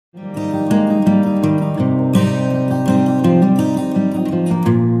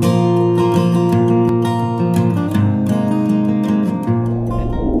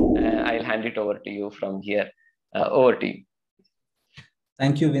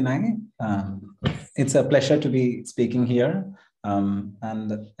Thank you, Vinay. It's a pleasure to be speaking here.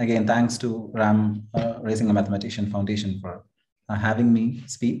 And again, thanks to RAM, Raising a Mathematician Foundation for having me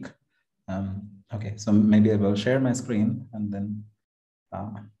speak. Okay, so maybe I will share my screen and then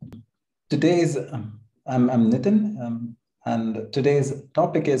today's, I'm Nithin, and today's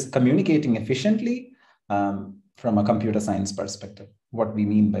topic is communicating efficiently from a computer science perspective. What we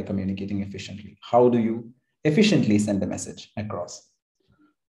mean by communicating efficiently. How do you efficiently send a message across?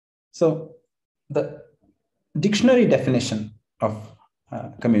 So the dictionary definition of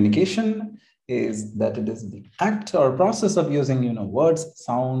communication is that it is the act or process of using words,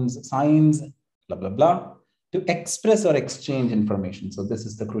 sounds, signs, blah, blah, blah, to express or exchange information. So this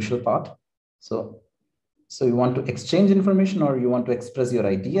is the crucial part. So you want to exchange information or you want to express your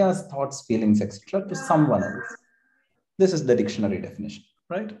ideas, thoughts, feelings, etc. to someone else. This is the dictionary definition,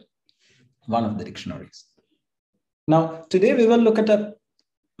 right? One of the dictionaries. Now, today we will look at a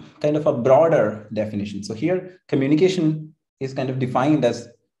kind of a broader definition. So here, communication is kind of defined as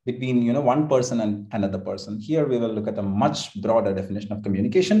between one person and another person. Here we will look at a much broader definition of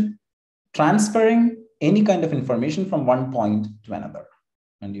communication, transferring any kind of information from one point to another.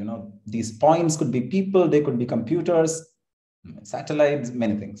 And these points could be people, they could be computers, satellites,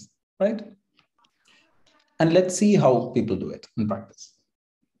 many things, right? And let's see how people do it in practice.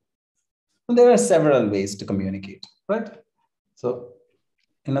 And there are several ways to communicate, right? So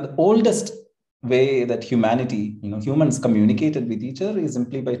the oldest way that humanity, humans communicated with each other is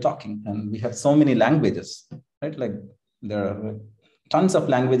simply by talking. And we have so many languages, right? Like there are tons of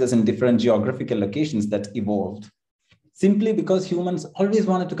languages in different geographical locations that evolved simply because humans always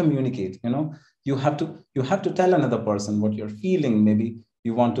wanted to communicate. You have to tell another person what you're feeling. Maybe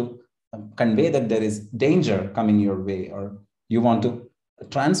you want to convey that there is danger coming your way, or you want to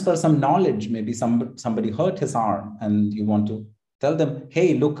transfer some knowledge. Maybe somebody hurt his arm and you want to tell them,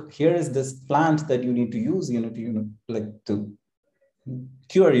 hey, look, here is this plant that you need to use, to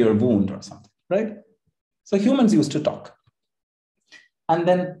cure your wound or something, right? So humans used to talk. And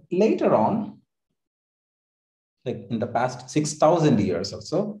then later on, like in the past 6,000 years or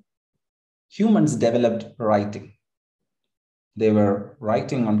so, humans developed writing. They were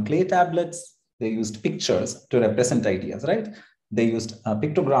writing on clay tablets. They used pictures to represent ideas, right? They used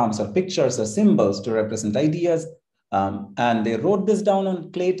pictograms or pictures or symbols to represent ideas. And they wrote this down on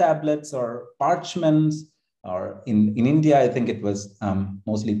clay tablets or parchments, or in India, I think it was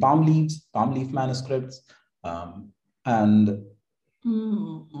mostly palm leaf manuscripts, and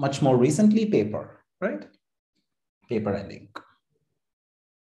much more recently, paper, right? Paper and ink.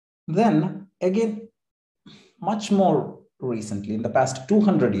 Then again, much more recently, in the past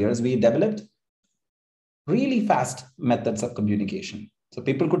 200 years, we developed really fast methods of communication. So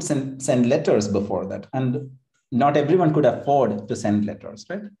people could send letters before that, and not everyone could afford to send letters,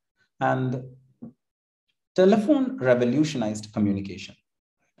 right? And telephone revolutionized communication.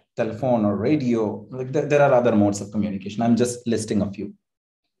 Telephone or radio, like there are other modes of communication. I'm just listing a few.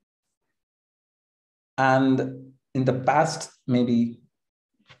 And in the past, maybe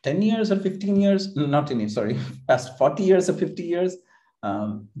 10 years or 15 years, not 10 years, sorry, past 40 years or 50 years,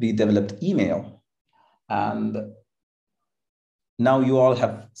 we developed email. And now you all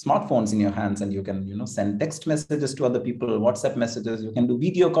have smartphones in your hands and you can, send text messages to other people, WhatsApp messages, you can do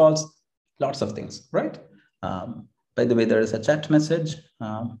video calls, lots of things, right? By the way, there is a chat message.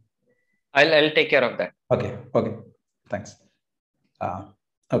 I'll take care of that. Okay, thanks.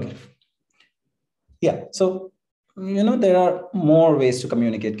 Okay. Yeah, so, there are more ways to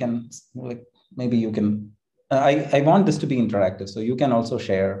communicate. Maybe you can, I want this to be interactive. So you can also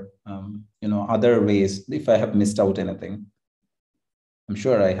share, other ways if I have missed out anything. I'm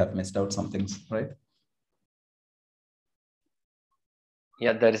sure I have missed out some things, right?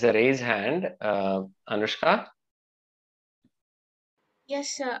 Yeah, there is a raised hand. Anushka?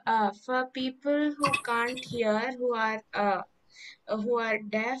 Yes, sir. For people who can't hear, who are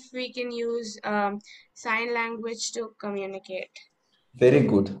deaf, we can use sign language to communicate. Very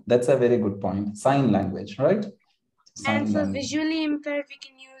good. That's a very good point. Sign language, right? And for visually impaired, we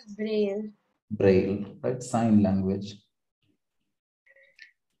can use braille. Braille, right? Sign language.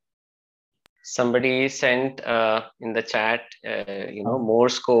 Somebody sent in the chat,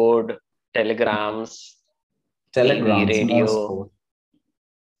 Morse code, telegrams, TV, radio. Morse code.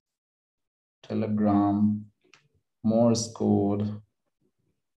 Telegram, Morse code.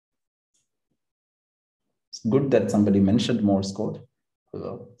 It's good that somebody mentioned Morse code.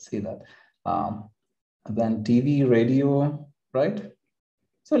 We'll see that. Then TV, radio, right?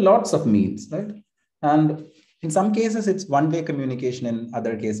 So lots of means, right? And in some cases, it's one-way communication. In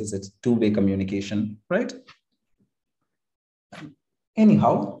other cases, it's two-way communication, right?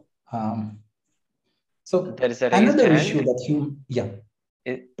 anyhow, so there is a raised another hand. issue that yeah.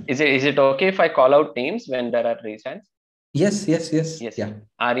 Is it okay if I call out names when there are raised hands? Yes. Yeah.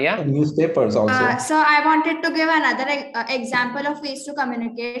 Arya? Newspapers also. So I wanted to give another example of ways to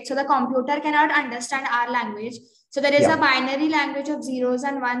communicate. So the computer cannot understand our language. So there is a binary language of zeros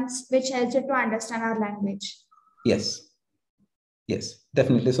and ones, which helps it to understand our language. Yes,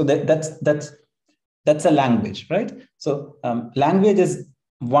 definitely. So that's a language, right? So language is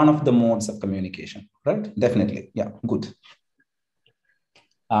one of the modes of communication, right? Definitely. Yeah, good.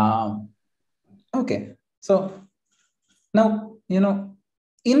 Okay. So now,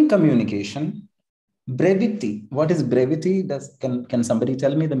 in communication, brevity. What is brevity? Can somebody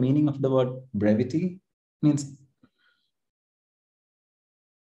tell me the meaning of the word brevity? Means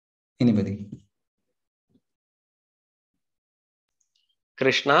anybody?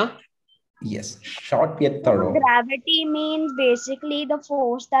 Krishna? Yes, short yet thorough. Gravity means basically the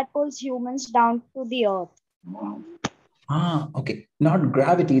force that pulls humans down to the earth. Okay. Not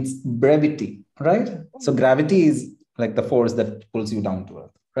gravity, it's brevity, right? So gravity is like the force that pulls you down to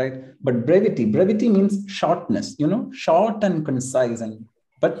earth, right? But brevity means shortness, short and concise,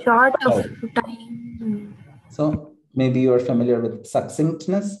 but short of time. So maybe you're familiar with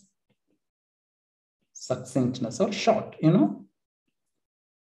succinctness or short,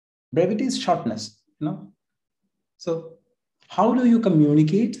 brevity is shortness, So how do you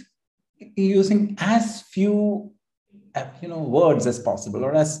communicate? Using as few words as possible,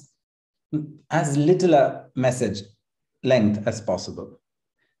 or as little a message length as possible.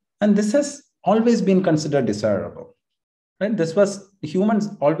 And this has always been considered desirable, right? Humans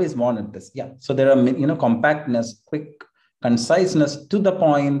always wanted this. Yeah. So there are, compactness, quick, conciseness, to the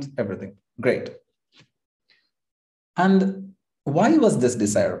point, everything. Great. And why was this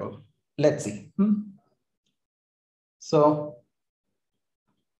desirable? Let's see. So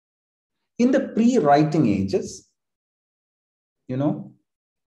in the pre-writing ages,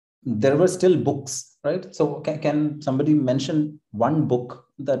 there were still books, right? So can somebody mention one book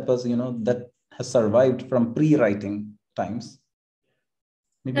that was, that has survived from pre-writing times?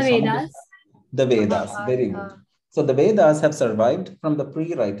 Maybe the Vedas. The Vedas, very good. So the Vedas have survived from the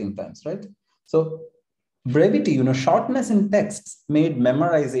pre-writing times, right? So brevity, shortness in texts made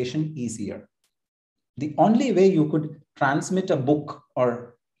memorization easier. The only way you could transmit a book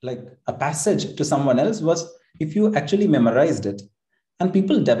or like a passage to someone else was if you actually memorized it. And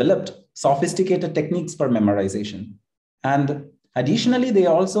people developed sophisticated techniques for memorization. And additionally, they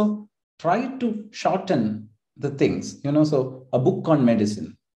also tried to shorten the things, so a book on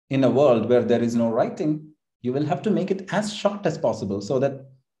medicine in a world where there is no writing, you will have to make it as short as possible so that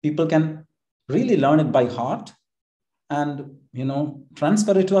people can really learn it by heart and,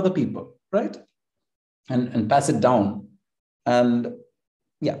 transfer it to other people, right? And pass it down. And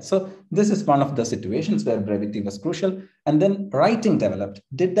yeah, so this is one of the situations where brevity was crucial. And then writing developed.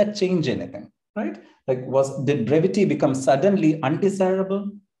 Did that change anything, right? Did brevity become suddenly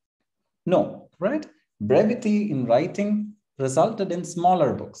undesirable? No, right? Brevity in writing resulted in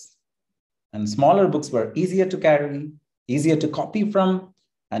smaller books. And smaller books were easier to carry, easier to copy from,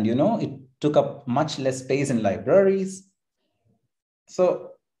 and, it took up much less space in libraries.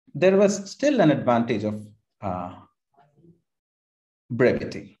 So there was still an advantage of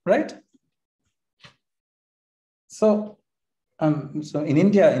brevity, right? So, so in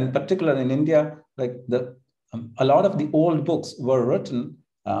India, in particular in India, like a lot of the old books were written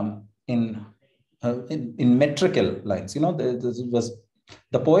in metrical lines.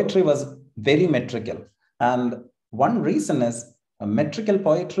 The poetry was very metrical, and one reason is metrical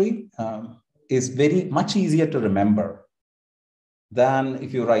poetry is very much easier to remember than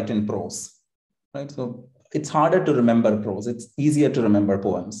if you write in prose, right? So it's harder to remember prose. It's easier to remember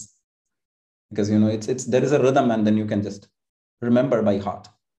poems because, there is a rhythm and then you can just remember by heart,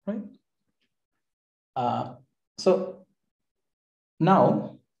 right? So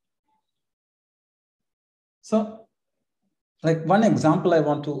now, like one example I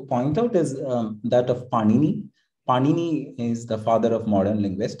want to point out is that of Panini. Panini is the father of modern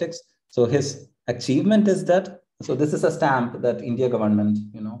linguistics. So his achievement is that, so this is a stamp that India government,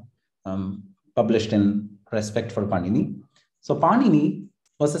 published in respect for Panini. So Panini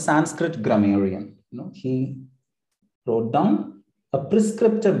was a Sanskrit grammarian. He wrote down a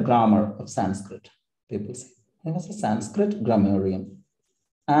prescriptive grammar of Sanskrit. People say he was a Sanskrit grammarian,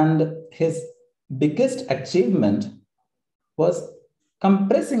 and his biggest achievement was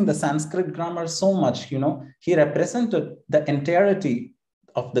compressing the Sanskrit grammar so much. He represented the entirety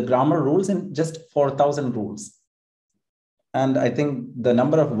of the grammar rules in just 4,000 rules. And I think the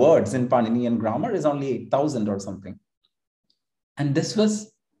number of words in Paninian grammar is only 8,000 or something. And this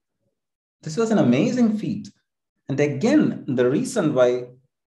was an amazing feat. And again, the reason why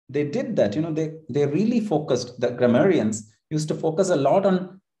they did that, they really focused, the grammarians used to focus a lot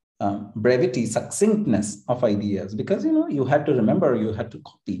on brevity, succinctness of ideas, because, you had to remember, you had to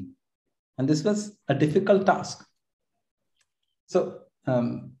copy. And this was a difficult task. So,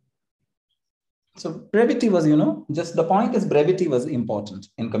 so brevity was, just the point is brevity was important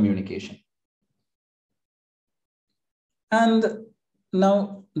in communication. And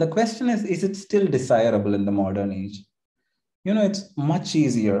now the question is it still desirable in the modern age? It's much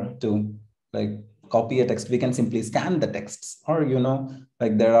easier to copy a text. We can simply scan the texts, or,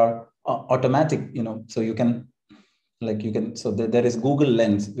 there are automatic, so you can, so there is Google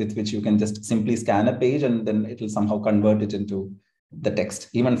Lens with which you can just simply scan a page and then it will somehow convert it into the text.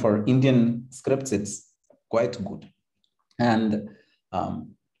 Even for Indian scripts, it's quite good. And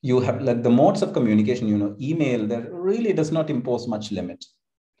you have the modes of communication, email, there really does not impose much limit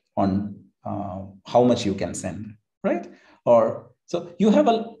on how much you can send, right? Or so you have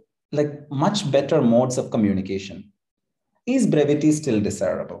much better modes of communication. Is brevity still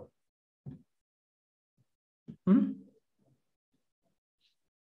desirable?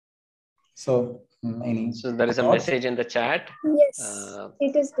 So So there is a message in the chat. Yes,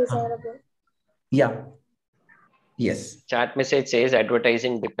 it is desirable. Yeah. Yes. Chat message says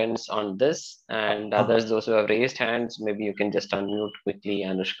advertising depends on this, and others, those who have raised hands, maybe you can just unmute quickly,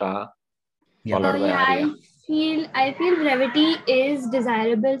 Anushka. Yeah. Followed by Arya. I feel brevity is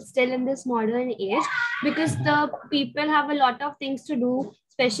desirable still in this modern age, because the people have a lot of things to do,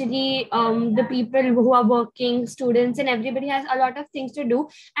 especially the people who are working, students, and everybody has a lot of things to do.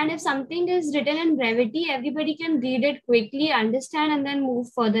 And if something is written in brevity, everybody can read it quickly, understand, and then move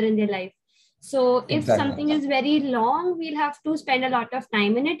further in their life. So if something is very long, we'll have to spend a lot of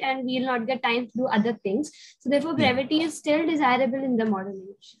time in it and we'll not get time to do other things. So therefore, brevity is still desirable in the modern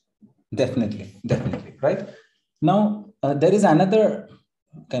age. Definitely, right? Now, there is another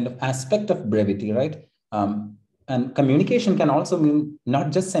kind of aspect of brevity, right? And communication can also mean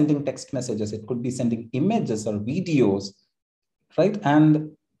not just sending text messages, it could be sending images or videos, right?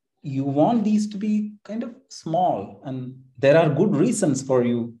 And you want these to be kind of small, and there are good reasons for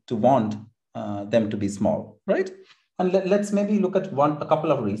you to want them to be small, right? And let's maybe look at a couple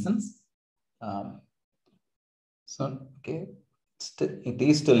of reasons. Okay. It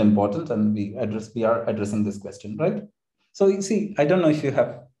is still important, and we are addressing this question, right? So you see, I don't know if you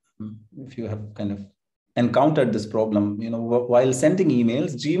have kind of encountered this problem. While sending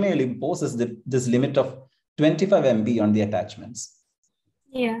emails, Gmail imposes this limit of 25 MB on the attachments.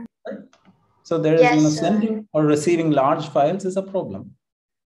 Yeah. Right? So there is sending or receiving large files is a problem,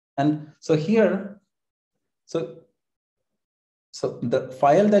 and so here, so the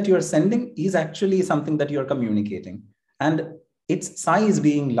file that you are sending is actually something that you are communicating, and its size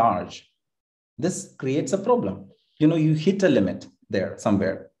being large, this creates a problem. You hit a limit there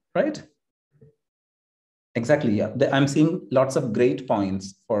somewhere, right? Exactly, yeah. I'm seeing lots of great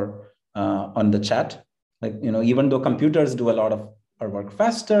points for on the chat. Even though computers do a lot of our work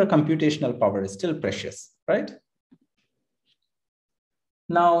faster, computational power is still precious, right?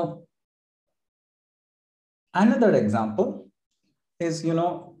 Now, another example is, you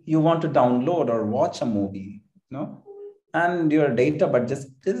want to download or watch a movie, and your data budget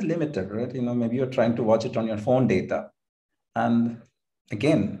is limited, right? Maybe you're trying to watch it on your phone data. And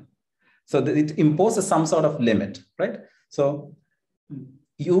again, so it imposes some sort of limit, right? So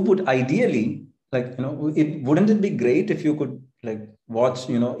you would ideally, wouldn't it be great if you could watch,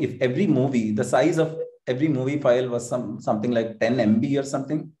 if every movie, the size of every movie file was something like 10 MB or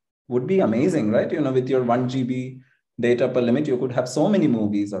something, would be amazing, right? With your 1 GB data per limit, you could have so many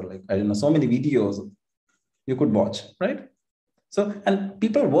movies, or so many videos you could watch, right? So, and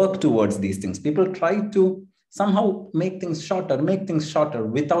people work towards these things. People try to somehow make things shorter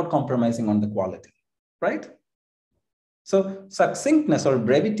without compromising on the quality, right? So succinctness or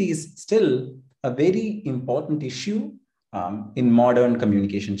brevity is still a very important issue in modern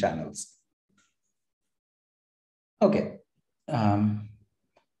communication channels. Okay.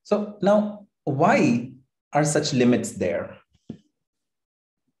 So now, why are such limits there?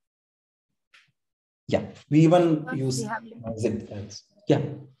 Yeah, we even use zip files. Yeah.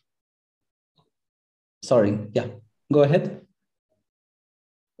 Sorry. Yeah. Go ahead.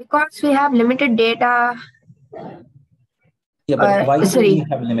 Because we have limited data. Yeah, but why do we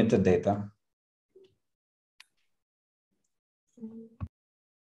have limited data?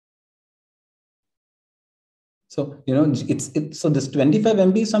 So, so this 25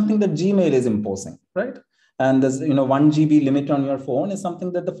 MB is something that Gmail is imposing, right? And this, 1 GB limit on your phone is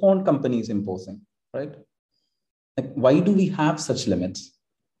something that the phone company is imposing, right? Like, why do we have such limits?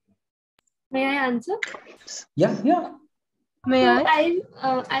 May I answer? Yeah. May So I?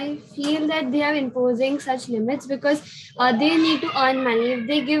 I feel that they are imposing such limits because they need to earn money. If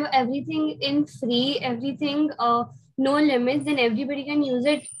they give everything in free, everything no limits, then everybody can use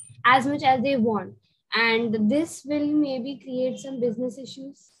it as much as they want. And this will maybe create some business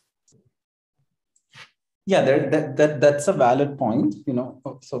issues. Yeah, that's a valid point.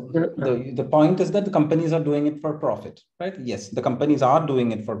 So the point is that the companies are doing it for profit, right? Yes, the companies are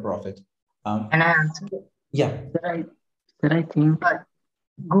doing it for profit. Can I answer? Yeah. Sir, I think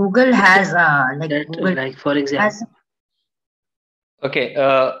Google has that, like for example. Okay,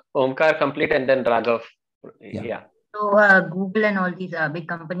 Omkar complete and then Raghav. Yeah. So Google and all these big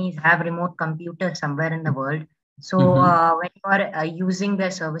companies have remote computers somewhere in the world. So when you are using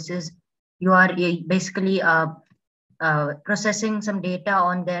their services, you are basically processing some data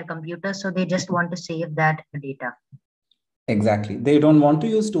on their computer. So they just want to save that data. Exactly. They don't want to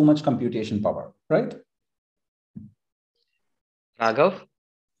use too much computation power, right? Raghav?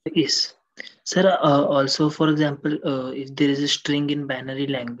 Yes. Sir, also, for example, if there is a string in binary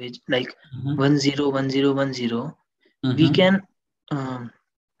language, like 101010,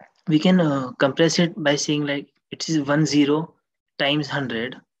 we can compress it by saying like it is 10 times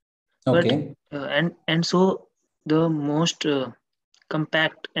 100. Okay. But and so the most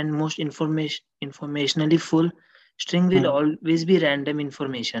compact and most informationally full string will always be random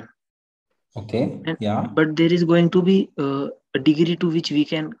information. Okay. But there is going to be a degree to which we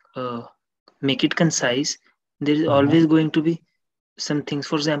can make it concise. There is always going to be some things.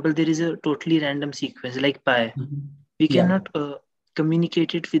 For example, there is a totally random sequence like pi. We cannot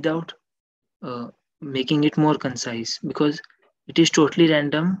communicate it without making it more concise because it is totally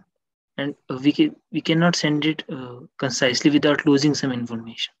random, and we cannot send it concisely without losing some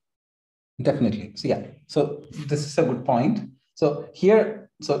information. Definitely. So this is a good point. So here,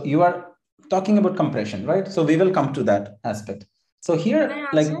 so you are talking about compression, right? So we will come to that aspect. So here,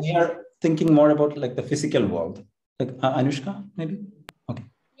 like we are thinking more about like the physical world. Like Anushka, maybe? Okay.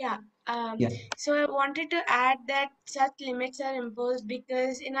 Yeah. So I wanted to add that such limits are imposed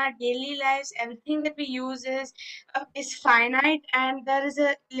because in our daily lives, everything that we use is finite, and there is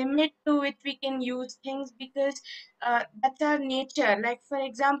a limit to which we can use things because that's our nature. Like for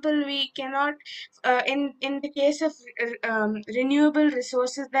example, we cannot in the case of renewable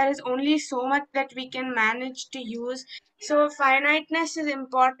resources, there is only so much that we can manage to use. So finiteness is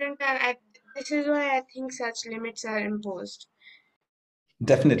important, and this is why I think such limits are imposed.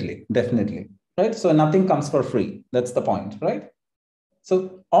 Definitely. Right. So nothing comes for free. That's the point, right?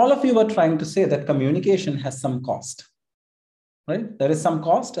 So all of you are trying to say that communication has some cost, right? There is some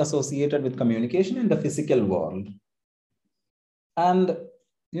cost associated with communication in the physical world. And,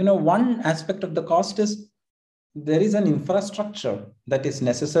 one aspect of the cost is there is an infrastructure that is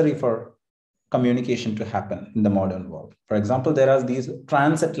necessary for communication to happen in the modern world. For example, there are these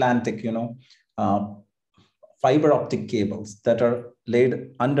transatlantic, fiber optic cables that are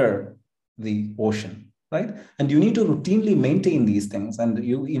laid under the ocean, right? And you need to routinely maintain these things. And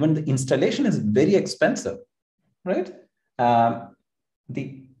even the installation is very expensive, right?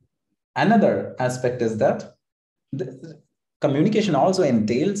 The another aspect is that the communication also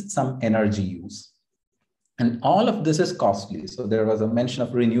entails some energy use. And all of this is costly. So there was a mention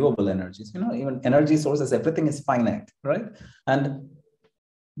of renewable energies, even energy sources, everything is finite, right? And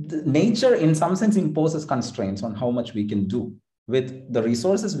the nature in some sense imposes constraints on how much we can do with the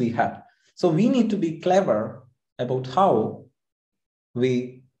resources we have. So we need to be clever about how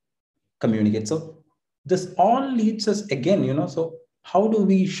we communicate. So this all leads us again, so how do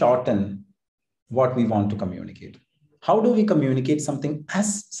we shorten what we want to communicate? How do we communicate something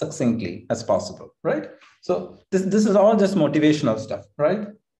as succinctly as possible, right? So this is all just motivational stuff, right?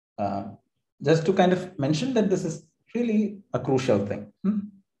 Just to kind of mention that this is really a crucial thing.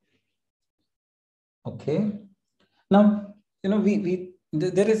 Okay. Now,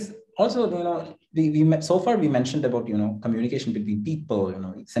 there is also, so far we mentioned about, communication between people,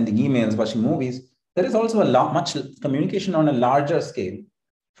 sending emails, watching movies. There is also much communication on a larger scale.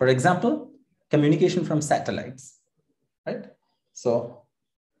 For example, communication from satellites, right? So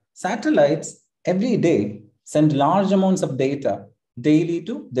satellites every day send large amounts of data daily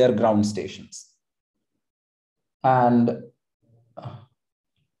to their ground stations. And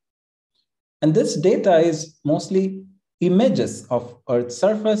this data is mostly images of Earth's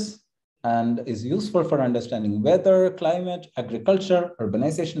surface and is useful for understanding weather, climate, agriculture,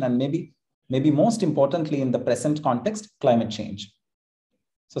 urbanization, and maybe most importantly in the present context, climate change.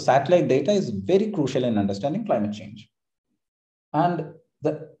 So satellite data is very crucial in understanding climate change. And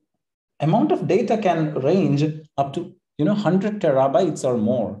the amount of data can range up to 100 terabytes or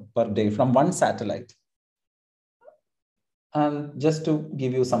more per day from one satellite. And just to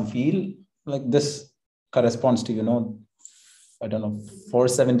give you some feel, like this corresponds to, I don't know,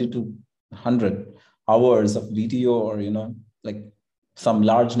 470 to 100 hours of video, or, like some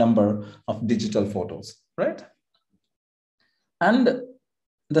large number of digital photos, right? And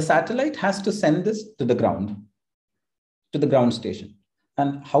the satellite has to send this to the ground station.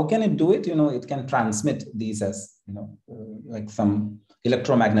 And how can it do it? It can transmit these as, like some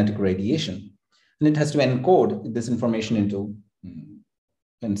electromagnetic radiation. And it has to encode this information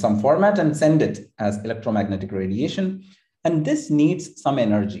in some format and send it as electromagnetic radiation. And this needs some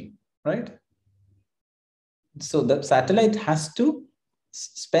energy, right? So the satellite has to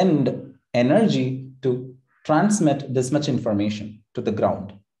spend energy to transmit this much information to the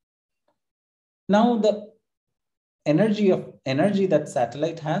ground. Now, the energy that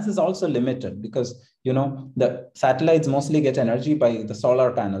satellite has is also limited, because the satellites mostly get energy by the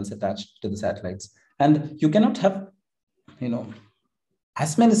solar panels attached to the satellites, and you cannot have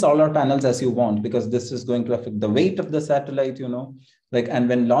as many solar panels as you want, because this is going to affect the weight of the satellite, and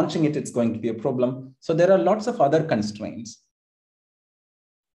when launching it, it's going to be a problem. So there are lots of other constraints,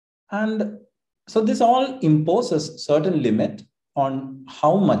 and so this all imposes certain limit on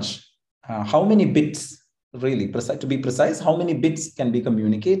how many bits, really, to be precise, how many bits can be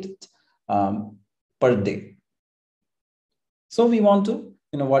communicated per day. So we want to,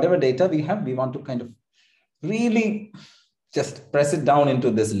 whatever data we have, we want to kind of really just press it down into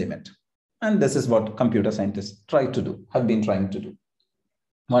this limit. And this is what computer scientists have been trying to do.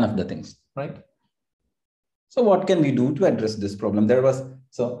 One of the things, right? So what can we do to address this problem?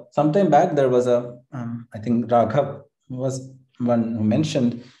 So sometime back, there was I think Raghav was one who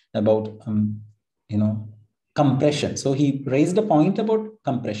mentioned about, compression. So he raised a point about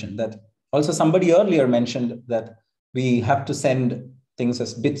compression, that also somebody earlier mentioned that we have to send things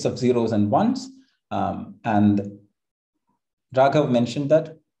as bits of zeros and ones. And Raghav mentioned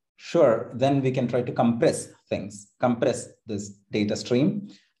that, sure, then we can try to compress this data stream.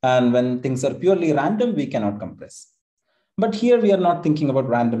 And when things are purely random, we cannot compress. But here we are not thinking about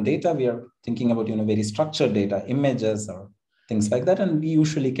random data. We are thinking about, very structured data, images or things like that. And we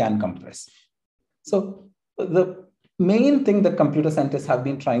usually can compress. So the main thing that computer scientists have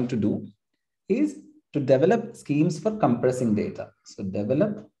been trying to do is to develop schemes for compressing data. So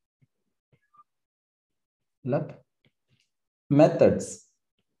develop methods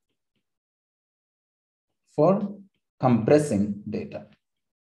for compressing data.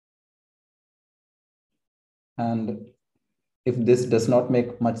 And if this does not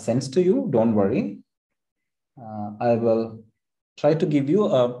make much sense to you, don't worry. I will try to give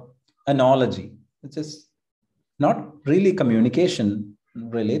you an analogy, which is not really communication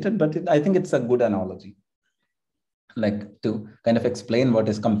related, but I think it's a good analogy, like to kind of explain what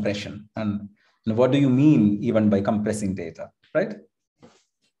is compression and what do you mean even by compressing data, right?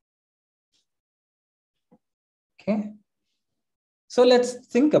 Okay. So let's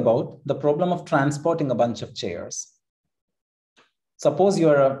think about the problem of transporting a bunch of chairs. Suppose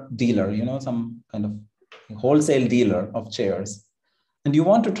you're a dealer, some kind of wholesale dealer of chairs, and you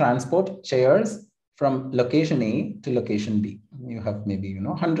want to transport chairs from location A to location B. You have maybe,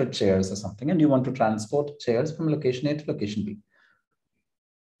 100 chairs or something, and you want to transport chairs from location A to location B.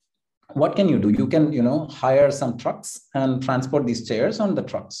 What can you do? You can, hire some trucks and transport these chairs on the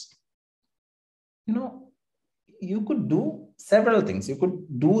trucks. You could do several things. You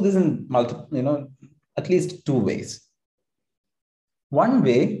could do this in multiple, at least two ways. One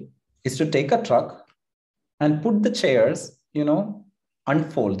way is to take a truck and put the chairs,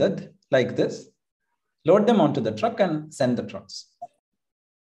 unfolded like this, load them onto the truck and send the trucks.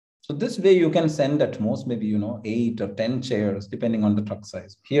 So this way you can send at most maybe, 8 or 10 chairs, depending on the truck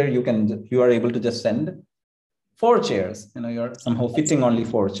size. Here you are able to just send 4 chairs. You're somehow fitting only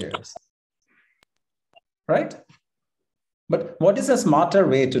 4 chairs, right? But what is a smarter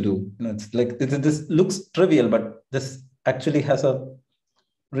way to do? It's like this looks trivial, but this actually has a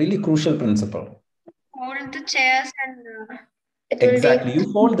really crucial principle. Hold the chairs and exactly,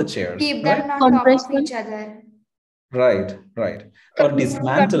 you fold the chairs. Keep them on top of each other. Right. Or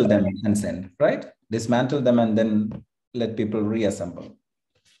dismantle them and send, right? Dismantle them and then let people reassemble.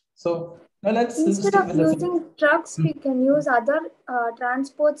 So now instead of using trucks, we can use other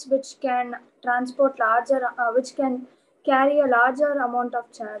transports which can transport which can carry a larger amount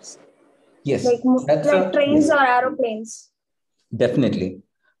of chairs. Yes, like trains or aeroplanes. Definitely.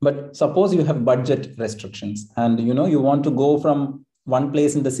 But suppose you have budget restrictions and you want to go from one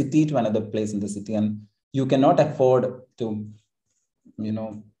place in the city to another place in the city, and you cannot afford to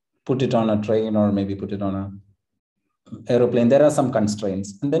put it on a train or maybe put it on aeroplane, there are some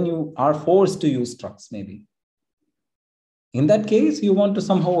constraints, and then you are forced to use trucks maybe. In that case, you want to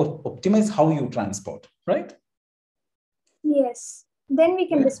somehow optimize how you transport, right? Yes. Then we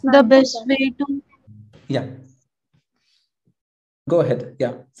can dismantle The best them. way to Yeah. Go ahead.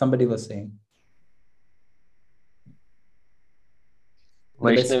 Yeah, somebody was saying.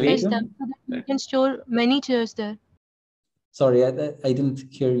 The best way Vaishnavi? is that so that you can store many chairs there. Sorry, I didn't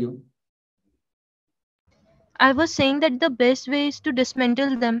hear you. I was saying that the best way is to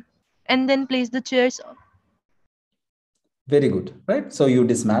dismantle them and then place the chairs. Very good, right? So you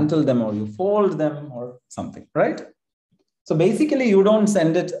dismantle them or you fold them or something, right? So basically you don't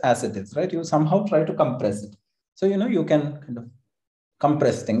send it as it is, right? You somehow try to compress it. So, you can kind of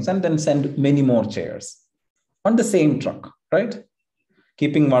compress things and then send many more chairs on the same truck, right?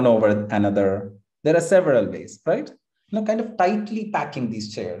 Keeping one over another. There are several ways, right? Kind of tightly packing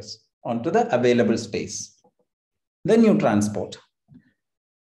these chairs onto the available space. Then you transport.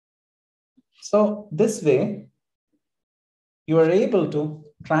 So this way, you are able to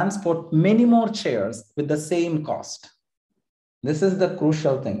transport many more chairs with the same cost. This is the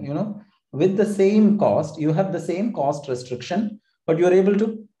crucial thing, with the same cost, you have the same cost restriction, but you're able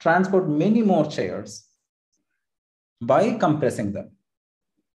to transport many more chairs by compressing them.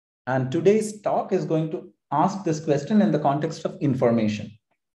 And today's talk is going to ask this question in the context of information.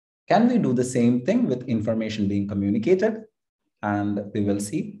 Can we do the same thing with information being communicated? And we will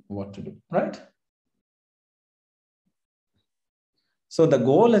see what to do, right? So the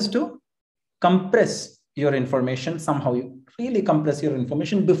goal is to compress your information. Somehow you really compress your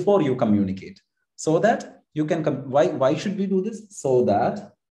information before you communicate so that you can, why should we do this? So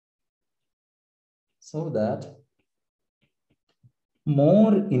that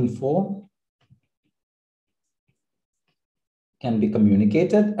more info can be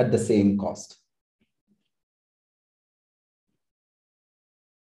communicated at the same cost.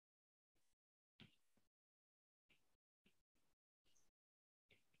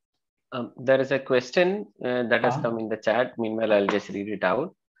 There is a question that has come in the chat. Meanwhile, I'll just read it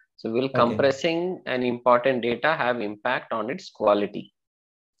out. So will compressing an important data have impact on its quality?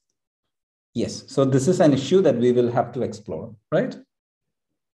 Yes. So this is an issue that we will have to explore, right?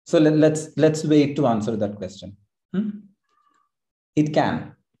 So let's wait to answer that question. It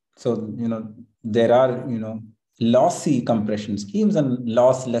can. So, there are, lossy compression schemes and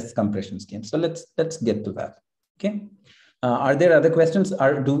lossless compression schemes. So let's get to that. Okay. Are there other questions?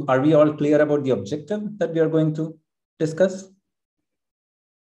 Are we all clear about the objective that we are going to discuss?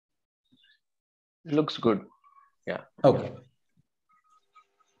 Looks good. Yeah. Okay.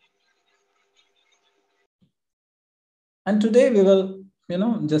 And today we will,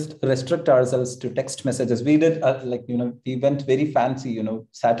 just restrict ourselves to text messages. We did we went very fancy,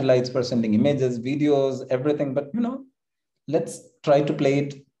 satellites for sending images, videos, everything. But, let's try to play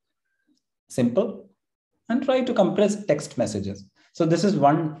it simple and try to compress text messages. So this is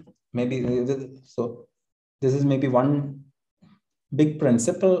one, this is maybe one big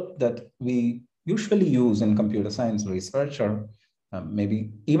principle that we usually use in computer science research, or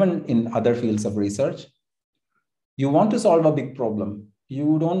maybe even in other fields of research. You want to solve a big problem.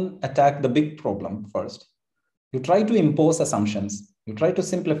 You don't attack the big problem first. You try to impose assumptions. You try to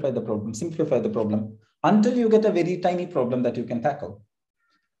simplify the problem until you get a very tiny problem that you can tackle.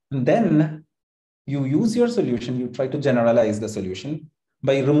 And then you use your solution. You try to generalize the solution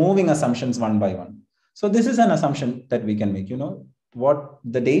by removing assumptions one by one. So this is an assumption that we can make. What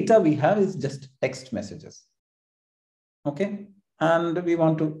the data we have is just text messages. Okay. And we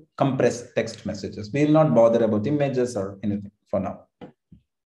want to compress text messages. We will not bother about images or anything for now.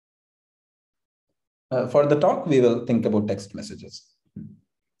 For the talk, we will think about text messages.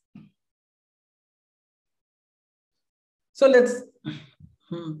 So let's,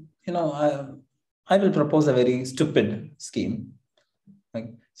 I will propose a very stupid scheme.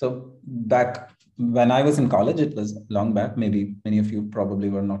 So back when I was in college, it was long back. Maybe many of you probably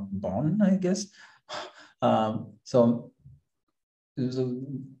were not born, I guess. I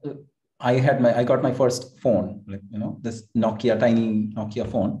got my first phone, this tiny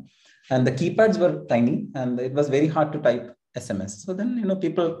Nokia phone, and the keypads were tiny, and it was very hard to type SMS. So then,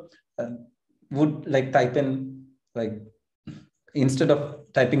 people would type in, instead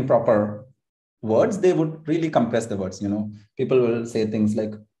of typing proper words, they would really compress the words. People will say things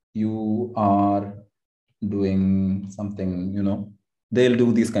like, you are doing something, they'll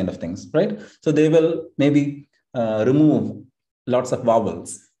do these kind of things, right? So they will maybe remove lots of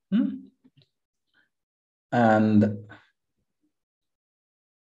vowels. And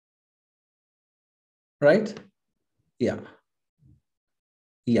right? Yeah.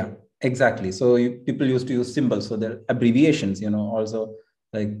 Exactly. So people used to use symbols. So there are abbreviations, also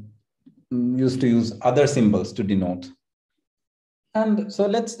like used to use other symbols to denote. And so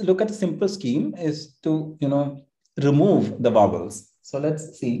let's look at a simple scheme is to, remove the vowels. So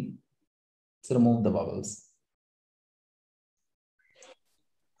let's see. Let's remove the vowels.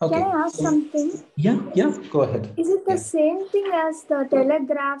 Okay. Can I ask something? Yeah, go ahead. Is it the same thing as the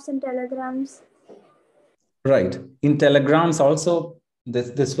telegraphs and telegrams? Right. In telegrams also,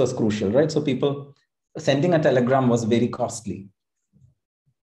 this was crucial, right? So people sending a telegram was very costly.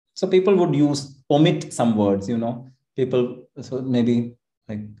 So people would omit some words, people, so maybe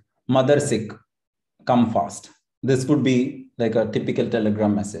like mother sick, come fast. This would be like a typical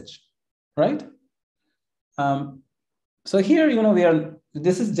telegram message, right? So here,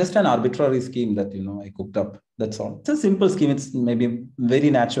 this is just an arbitrary scheme that, I cooked up. That's all. It's a simple scheme. It's maybe very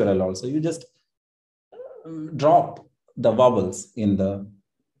natural also. You just drop the vowels in the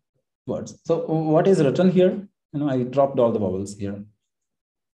words. So what is written here? I dropped all the vowels here.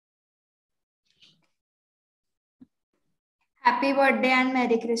 Happy birthday and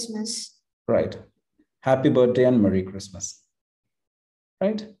Merry Christmas. Right. Happy birthday and Merry Christmas.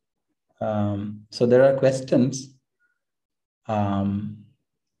 Right. So there are questions.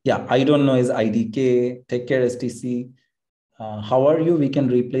 Yeah, I don't know is IDK, take care STC. How are you? We can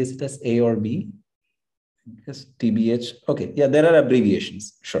replace it as A or B. Yes, TBH. Okay. Yeah, there are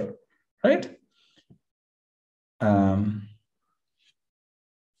abbreviations. Sure. Right.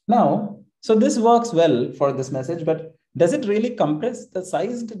 Now, so this works well for this message, but does it really compress? The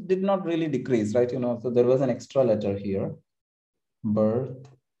size did not really decrease, right? So there was an extra letter here.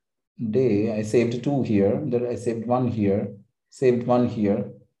 Birthday, I saved 2 here. Then I saved 1 here. Saved 1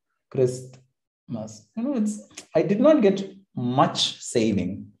 here. Christmas. I did not get much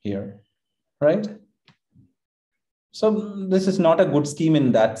saving here, right? So this is not a good scheme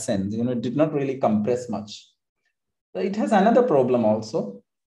in that sense. It did not really compress much. It has another problem also.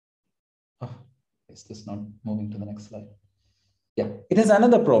 Oh, is this not moving to the next slide? Yeah, it has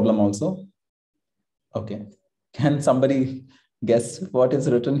another problem also. Okay. Can somebody guess what is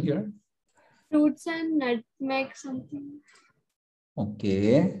written here? Fruits and nutmeg something.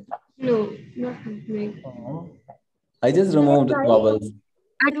 Okay. No, not nutmeg. Oh. I just removed vowels.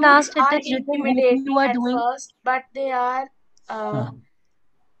 At last, it is written intimidating you are at doing. first, but they are,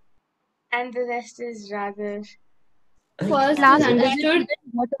 and the rest is rather. First is understood,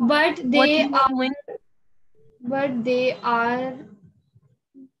 but they are,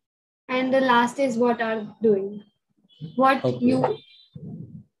 and the last is what are doing. What Okay. you,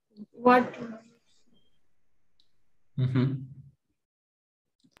 what.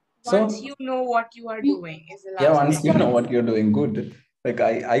 Once you know what you are doing is the last. Yeah, once you know what you're doing, good. Like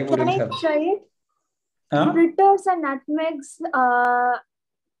I wouldn't have. Can I try it? Fritters and nutmegs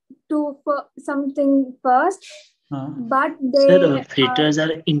for something first, but they. Sir, fritters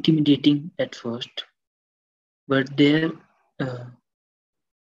are intimidating at first, but they're.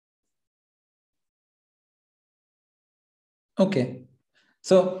 Okay,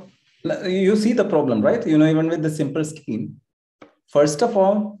 so you see the problem, right? Even with the simple scheme, first of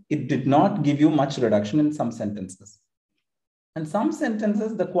all, it did not give you much reduction in some sentences. And some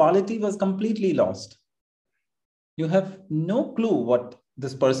sentences, the quality was completely lost. You have no clue what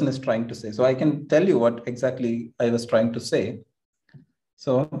this person is trying to say. So I can tell you what exactly I was trying to say.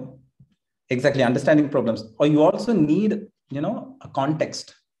 So exactly understanding problems. Or you also need, a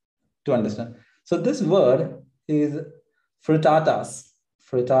context to understand. So this word is frittatas.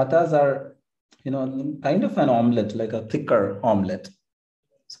 Frittatas are, kind of an omelette, like a thicker omelette.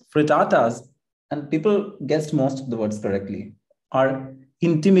 So frittatas, and people guessed most of the words correctly, are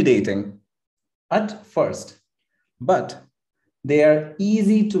intimidating at first, but they are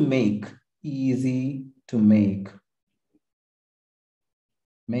easy to make.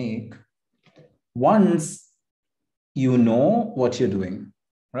 Once you know what you're doing,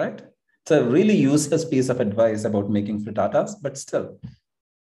 right? It's a really useless piece of advice about making frittatas, but still,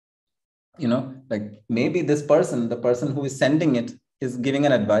 like maybe this person, the person who is sending it, is giving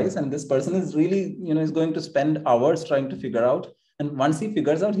an advice, and this person is really, is going to spend hours trying to figure out. And once he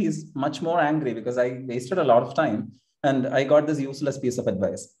figures out, he's much more angry because I wasted a lot of time and I got this useless piece of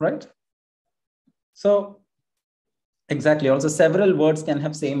advice, right? So exactly. Also, several words can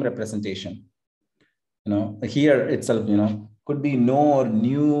have same representation. Here itself, could be no or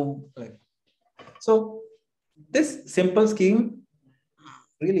new. So this simple scheme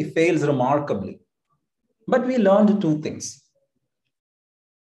really fails remarkably. But we learned 2 things.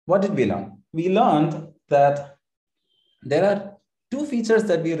 What did we learn? We learned that there are 2 features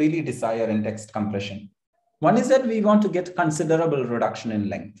that we really desire in text compression. One is that we want to get considerable reduction in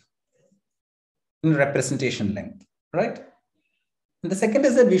length. in representation length, right? And the second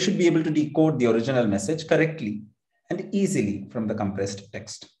is that we should be able to decode the original message correctly and easily from the compressed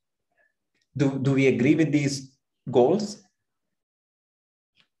text. Do we agree with these goals?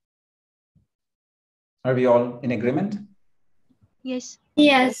 Are we all in agreement? Yes.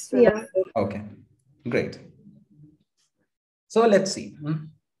 Yes, we are. Okay, great. So let's see.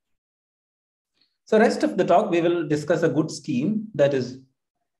 So rest of the talk, we will discuss a good scheme that is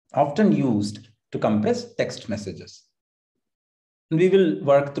often used to compress text messages. And we will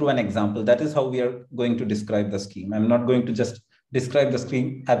work through an example. That is how we are going to describe the scheme. I'm not going to just describe the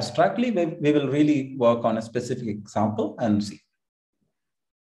scheme abstractly. We will really work on a specific example and see.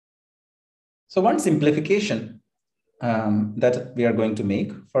 So one simplification that we are going to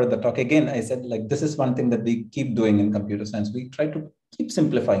make for the talk. Again, I said, like, this is one thing that we keep doing in computer science. We try to keep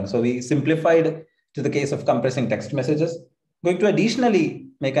simplifying. So we simplified to the case of compressing text messages. Going to additionally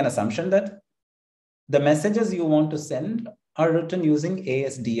make an assumption that the messages you want to send are written using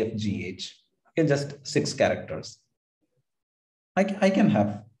ASDFGH, okay, just 6 characters. I can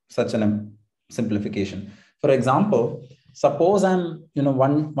have such a simplification. For example, suppose I'm,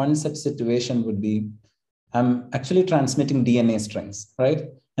 one such situation would be, I'm actually transmitting DNA strings, right?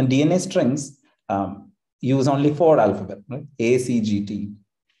 And DNA strings use only 4 alphabets, right? A, C, G, T.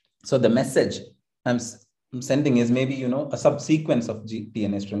 So the message I'm sending is maybe, a subsequence of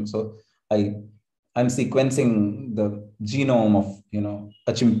DNA strings. So I'm sequencing the genome of,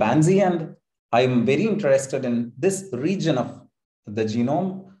 a chimpanzee, and I'm very interested in this region of the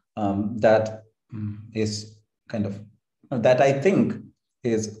genome that is kind of, that I think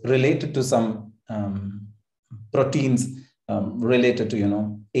is related to some proteins related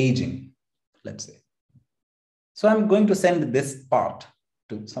to, aging, let's say. So I'm going to send this part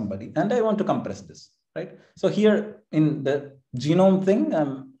to somebody and I want to compress this, right? So here in the genome thing,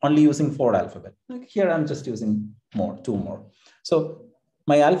 I'm only using 4 alphabet. Like here, I'm just using 2 more. So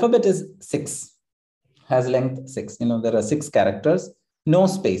my alphabet is 6, has length 6. There are 6 characters, no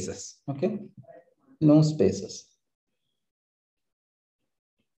spaces, okay? No spaces.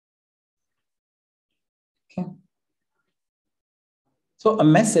 Okay. So a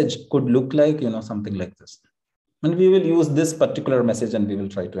message could look like, something like this. And we will use this particular message and we will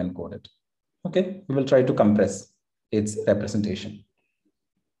try to encode it. Okay, we will try to compress its representation.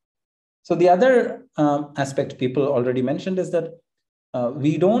 So the other aspect people already mentioned is that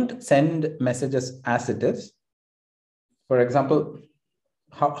we don't send messages as it is. For example,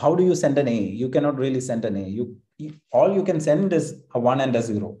 how do you send an A? You cannot really send an A. All you can send is a 1 and a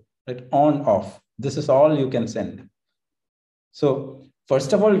 0, right? On, off. This is all you can send. So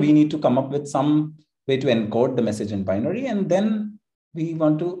first of all, we need to come up with some way to encode the message in binary, and then we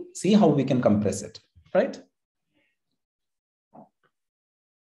want to see how we can compress it, right?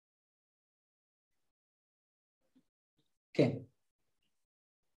 Okay.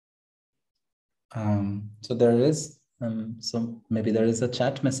 So there is, so maybe there is a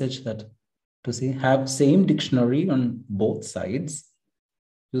chat message that to see, have same dictionary on both sides,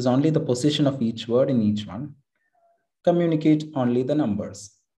 use only the position of each word in each one, communicate only the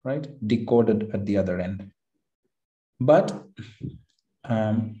numbers, right? Decoded at the other end. But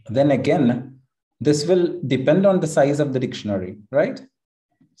then again, this will depend on the size of the dictionary, right?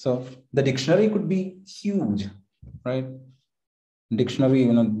 So the dictionary could be huge, right? Dictionary,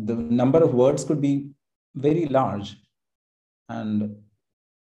 the number of words could be very large. And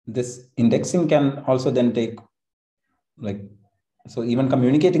this indexing can also then take, so even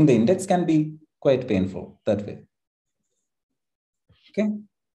communicating the index can be quite painful that way. Okay.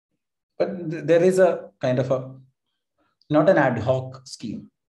 But there is a kind of not an ad hoc scheme.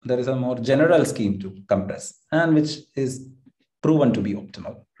 There is a more general scheme to compress, and which is proven to be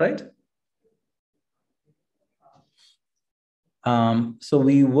optimal, right? So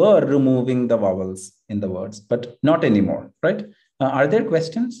we were removing the vowels in the words, but not anymore, right? Are there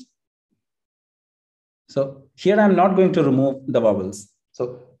questions? So here I'm not going to remove the vowels.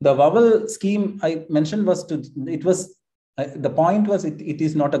 So the vowel scheme I mentioned was the point was it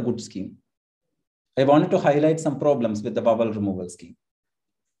is not a good scheme. I wanted to highlight some problems with the vowel removal scheme.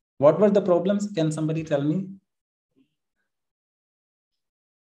 What were the problems? Can somebody tell me?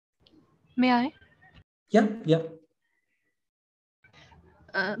 May I? Yeah.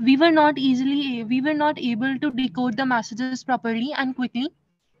 We were not able to decode the messages properly and quickly.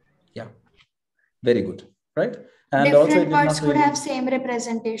 Yeah, very good, right? And different also words could have same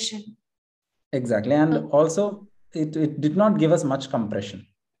representation. Exactly, and also it did not give us much compression,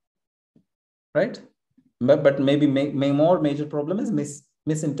 right? But maybe more major problem is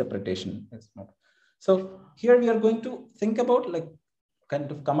misinterpretation. So here we are going to think about kind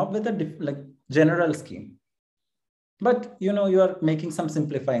of come up with general scheme. But you are making some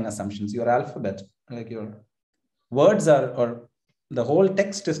simplifying assumptions. Your alphabet, like your words are, or the whole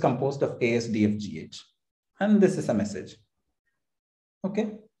text is composed of A, S, D, F, G, H. And this is a message.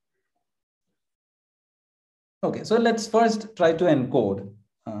 Okay. Okay, so let's first try to encode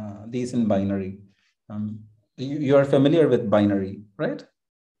these in binary. You are familiar with binary, right?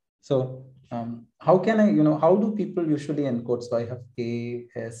 So how can I, how do people usually encode? So I have A,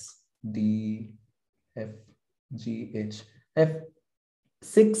 S, D, F, G, H. I have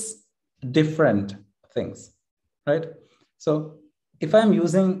 6 different things, right? So if I'm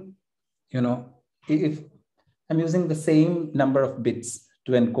using, if I'm using the same number of bits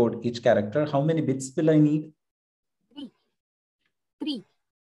to encode each character, how many bits will I need?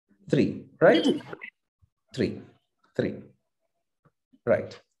 3, right? 3.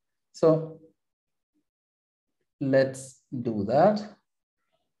 Right. So let's do that.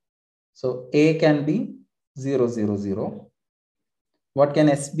 So A can be 0, 0, 0. What can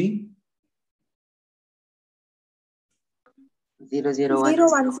S be? 0, 0, 1. 0,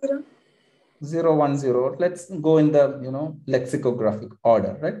 1, 0. 0, 1, 0. Let's go in the lexicographic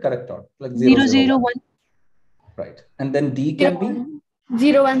order, right? Correct order. Like 0, 0, 1. Right. And then D can be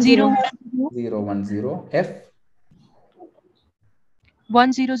 0, 1, 0. 0, 1, 0. F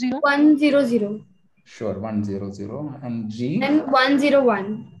 1, 0, 0. 1, 0, 0. Sure, 1, 0, 0. And G And 1, 0,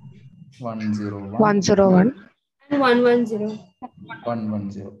 1. 1, 0, 1. 1, 0, 1. And 1, 1, 0. 1,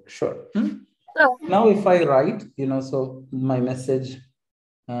 1, 0. Sure. Now if I write, so my message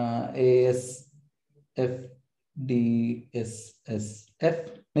A, S, F, D, S, S, F.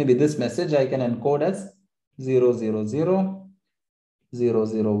 Maybe this message I can encode as 0, 0, 0, 0,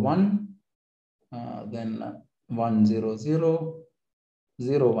 0, 1, then 1, 0, 0,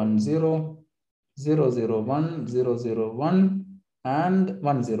 0, 1, 0, 0, 0, 1, 0, 0, 1, and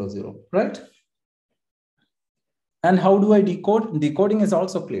 1, 0, 0, right? And how do I decode? Decoding is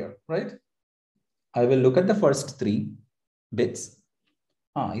also clear, right? I will look at the first 3 bits.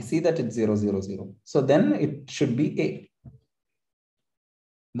 I see that it's 0, 0, 0. So then it should be A.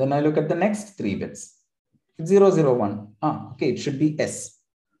 Then I look at the next 3 bits. It's 0, 0, 1. Okay, it should be S,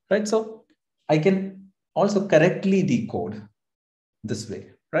 right? So I can also correctly decode this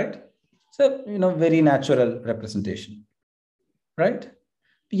way, right? So, very natural representation, right?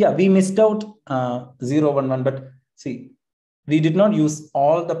 Yeah, we missed out 0, 1, 1, but see, we did not use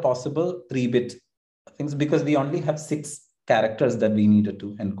all the possible 3-bit things because we only have 6 characters that we needed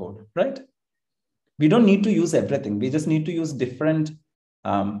to encode, right? We don't need to use everything. We just need to use different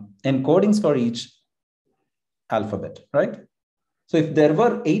encodings for each alphabet, right? So if there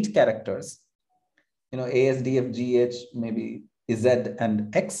were 8 characters, A, S, D, F, G, H, maybe Z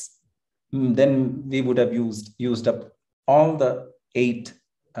and X, then we would have used up all the 8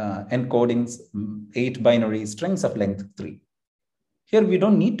 encodings, 8 binary strings of length 3. Here we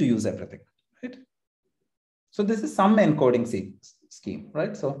don't need to use everything, right? So this is some encoding scheme,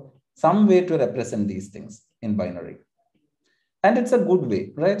 right? So some way to represent these things in binary. And it's a good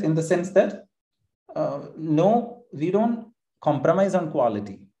way, right? In the sense that, no, we don't compromise on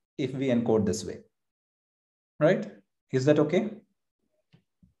quality if we encode this way, right? Is that okay?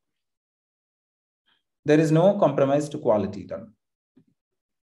 There is no compromise to quality done.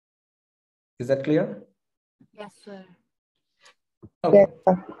 Is that clear? Yes, sir. Okay.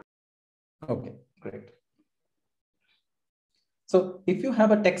 Okay, great. So if you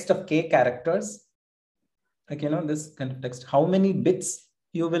have a text of K characters, like, this kind of text, how many bits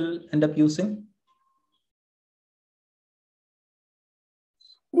you will end up using?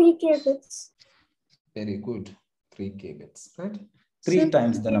 3K bits. Very good. 3K bits, right? 3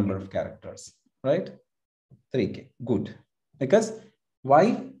 times the number of characters, right? 3K, good. Because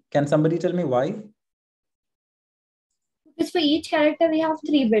why? Can somebody tell me why? Because for each character, we have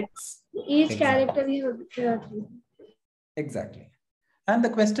 3 bits. Each Exactly. character, we have 3. Exactly. And the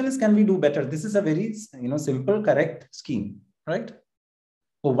question is, can we do better? This is a very, simple, correct scheme, right?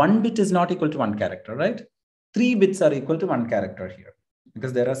 So 1 bit is not equal to 1 character, right? 3 bits are equal to 1 character here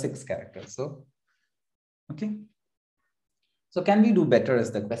because there are 6 characters. So, okay. So can we do better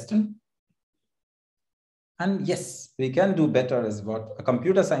is the question. And yes, we can do better is what a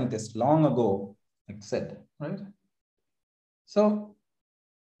computer scientist long ago said, right? So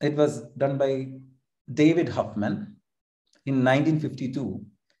it was done by David Huffman. In 1952,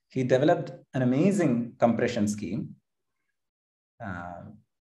 he developed an amazing compression scheme.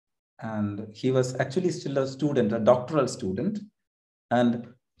 And he was actually still a student, a doctoral student. And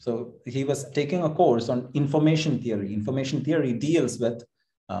so he was taking a course on information theory. Information theory deals with,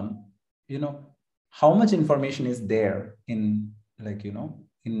 how much information is there in,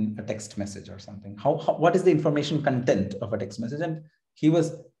 in a text message or something? What is the information content of a text message? And he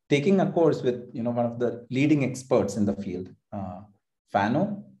was taking a course with one of the leading experts in the field,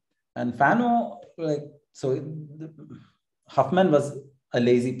 Fano. And Fano, Huffman was a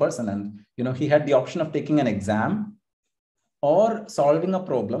lazy person, and he had the option of taking an exam or solving a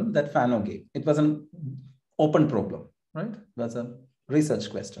problem that Fano gave. It was an open problem, right? It was a research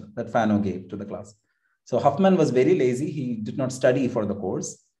question that Fano gave to the class. So Huffman was very lazy. He did not study for the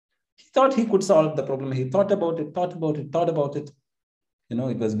course. He thought he could solve the problem. He thought about it.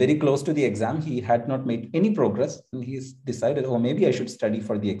 It was very close to the exam. He had not made any progress. And he decided, oh, maybe I should study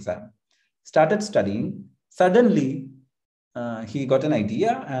for the exam. Started studying. Suddenly, he got an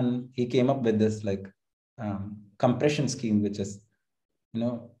idea and he came up with this compression scheme, which is,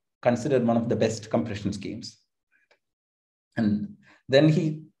 considered one of the best compression schemes. And then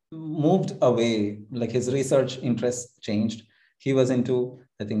he moved away, his research interests changed. He was into,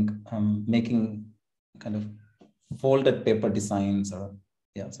 I think, making kind of folded paper designs, so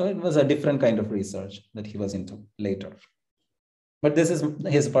it was a different kind of research that he was into later. But this is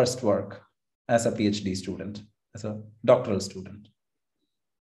his first work as a PhD student, as a doctoral student.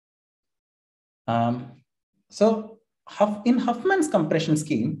 So in Huffman's compression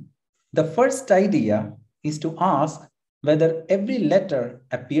scheme, the first idea is to ask whether every letter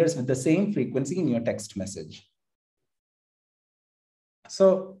appears with the same frequency in your text message.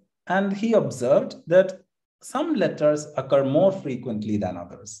 So, and he observed that some letters occur more frequently than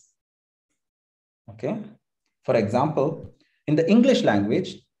others. Okay. For example, in the English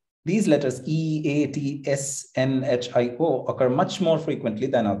language, these letters E, A, T, S, N, H, I, O occur much more frequently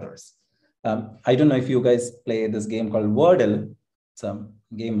than others. I don't know if you guys play this game called Wordle. It's a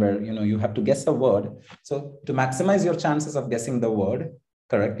game where you have to guess a word. So to maximize your chances of guessing the word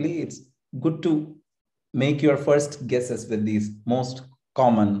correctly, it's good to make your first guesses with these most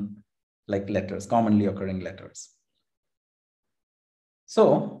common letters, commonly occurring letters.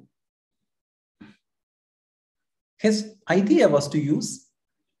 So his idea was to use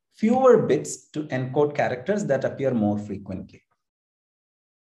fewer bits to encode characters that appear more frequently.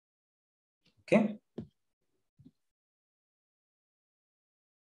 Okay.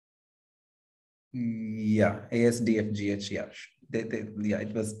 Yeah, ASDFGH, yeah. Yeah,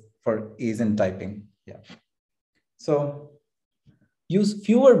 it was for ease in typing. Yeah. So use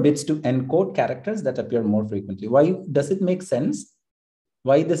fewer bits to encode characters that appear more frequently. Why does it make sense?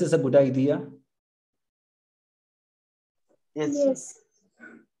 Why this is a good idea? Yes.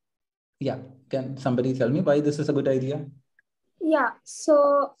 Yeah, can somebody tell me why this is a good idea? Yeah,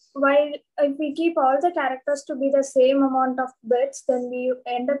 so while if we keep all the characters to be the same amount of bits, then we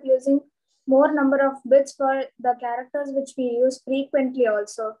end up using more number of bits for the characters which we use frequently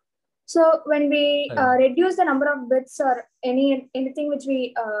also. So when we reduce the number of bits or anything which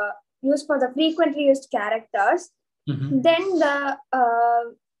we use for the frequently used characters, then the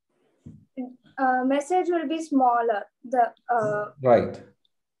message will be smaller. Right.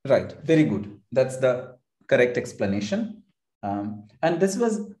 Very good. That's the correct explanation. And this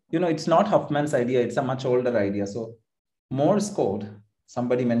was, it's not Huffman's idea. It's a much older idea. So Morse code,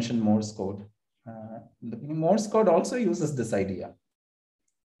 somebody mentioned Morse code. Morse code also uses this idea,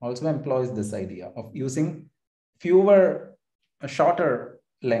 also employs this idea of using fewer, a shorter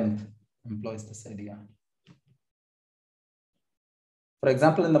length, employs this idea. For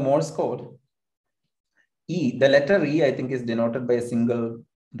example, in the Morse code, E, the letter E, I think, is denoted by a single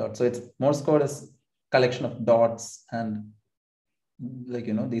dot. So it's Morse code is collection of dots and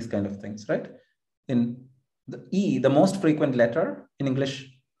these kind of things, right? In the E, the most frequent letter in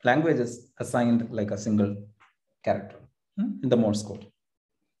English language is assigned like a single character in the Morse code.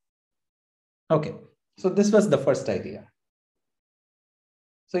 Okay, so this was the first idea.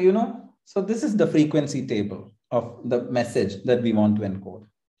 So, so this is the frequency table of the message that we want to encode.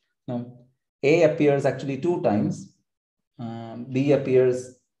 Now, A appears actually 2 times. B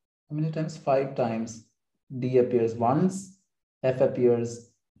appears, how many times? 5 times. D appears once. F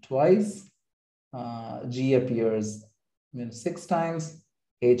appears twice. G appears 6 times.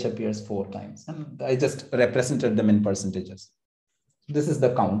 H appears 4 times. And I just represented them in percentages. This is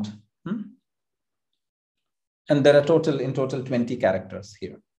the count. And there are in total 20 characters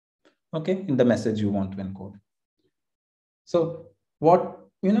here. Okay, in the message you want to encode. So what,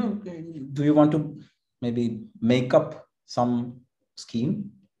 do you want to maybe make up some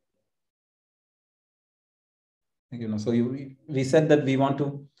scheme? So we said that we want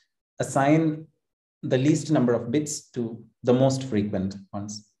to assign the least number of bits to the most frequent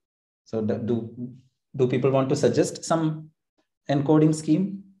ones. So do people want to suggest some encoding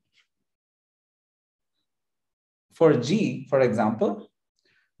scheme? For G, for example,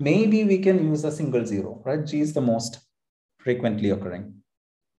 maybe we can use a single zero, right? G is the most frequently occurring.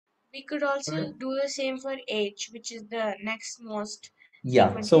 We could also do the same for H, which is the next most.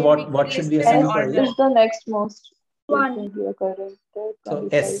 Yeah. So what should we assign for S is the next most frequently occurring. So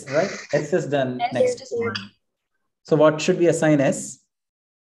S, right? S is the next one. So what should we assign S?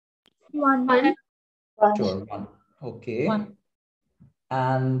 1. Sure, 1. Okay. 1.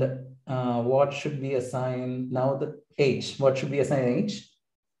 And what should we assign now? The H. What should we assign H?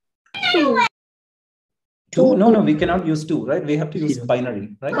 2. 2? No, we cannot use 2, right? We have to use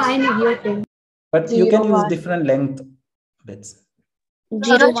binary, right? Binary, okay. But you can use different length bits.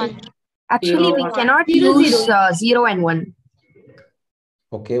 0, 1. Actually, we cannot use 0 and 1.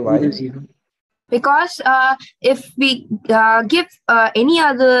 Okay, why? Because if we give any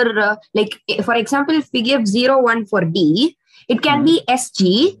other, like, for example, if we give 0, 1 for D, it can be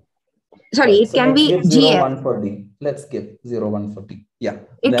SG. Sorry, it can be GS. 0, 1 for D. Let's give 0, 1 for D. Yeah.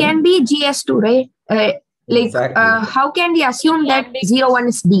 It can be GS2, right? Exactly. How can we assume that 0, 1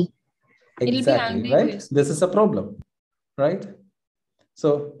 is D? Exactly, right? This is a problem, right?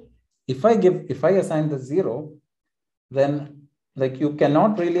 So if I assign the 0, then like you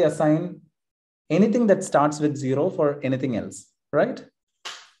cannot really assign anything that starts with 0 for anything else, right?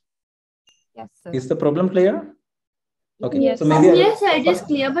 Yes, sir. Is the problem clear? Okay. Yes. So maybe yes, it is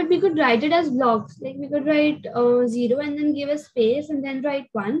clear, but we could write it as blocks. Like we could write 0 and then give a space and then write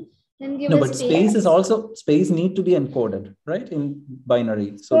 1. Then give but space is also, space need to be encoded, right? In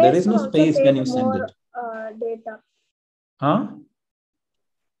binary. So Space there is no space when you send it. Data. Huh?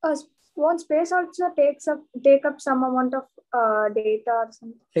 Won't space also take up some amount of data or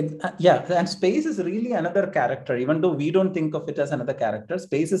something? Yeah, and space is really another character. Even though we don't think of it as another character,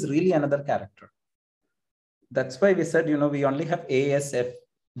 space is really another character. That's why we said, we only have A, S, F,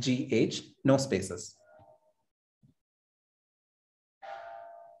 G, H, no spaces.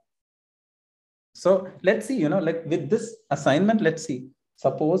 So let's see, like with this assignment, let's see.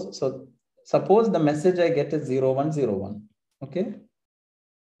 Suppose the message I get is 0101. Okay.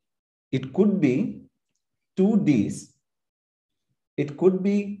 It could be 2 Ds. It could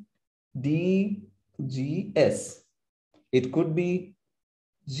be D, G, S. It could be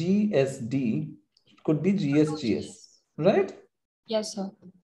GSD. It could be GSGS, right? Yes, sir.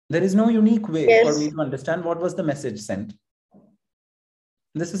 There is no unique way for me to understand what was the message sent.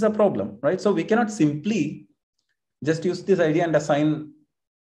 This is a problem, right? So we cannot simply just use this idea and assign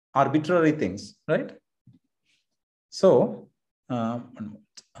arbitrary things, right? So,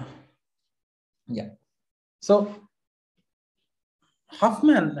 yeah. So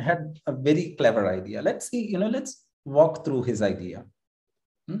Huffman had a very clever idea. Let's see, let's walk through his idea,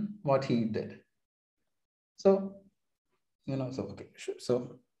 what he did. So, okay, sure.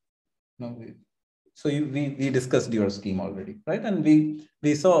 So, we discussed your scheme already, right? And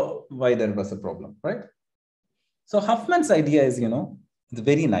we saw why there was a problem, right? So Huffman's idea is, it's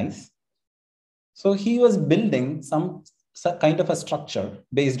very nice. So he was building some kind of a structure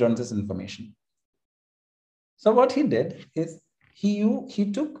based on this information. So what he did is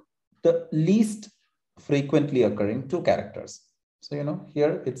he took the least frequently occurring 2 characters. So,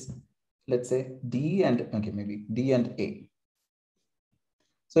 here it's, let's say D and, okay, maybe D and A.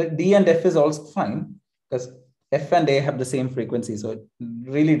 So D and F is also fine because F and A have the same frequency. So it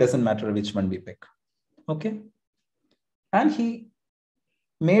really doesn't matter which one we pick. Okay. And he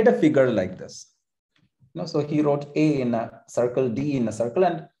made a figure like this. So he wrote A in a circle, D in a circle,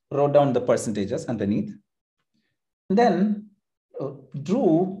 and wrote down the percentages underneath. And then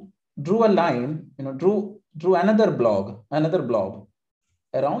drew a line, drew another blob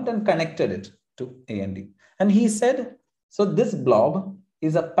around and connected it to A and D. And he said, so this blob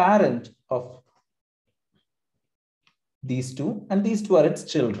is a parent of these 2, and these 2 are its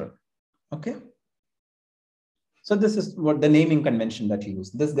children. Okay. So this is what the naming convention that he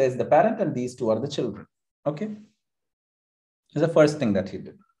used. This guy is the parent and these 2 are the children. Okay. Is the first thing that he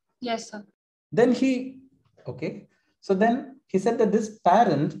did. Yes, sir. Then so then he said that this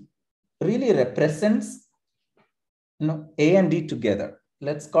parent really represents, A and D together.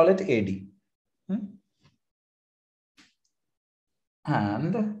 Let's call it AD.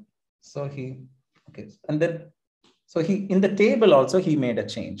 And so in the table also he made a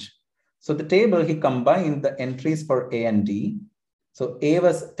change. So the table, he combined the entries for A and D. So A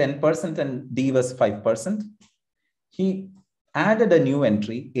was 10% and D was 5%. He added a new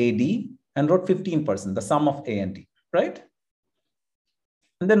entry, AD, and wrote 15%, the sum of A and D, right?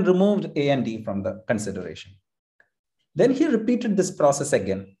 And then removed A and D from the consideration. Then he repeated this process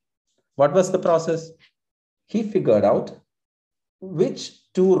again. What was the process? He figured out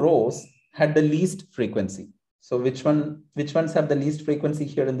which 2 rows had the least frequency. So which ones have the least frequency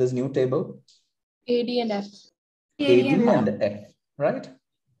here in this new table? AD and F. AD and F, right?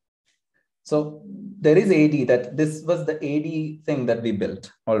 So there is AD, that this was the AD thing that we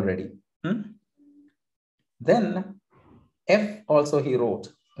built already. Then F also he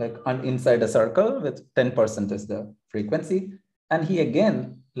wrote like inside a circle with 10% is the frequency. And he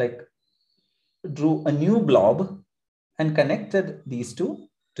again like drew a new blob and connected these two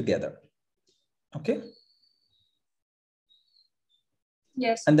together. Okay.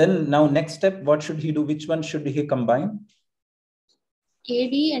 Yes. And then now next step, what should he do? Which one should he combine?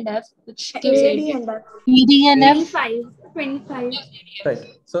 AD and F, which AD gives and F. AD and F. 25. Right.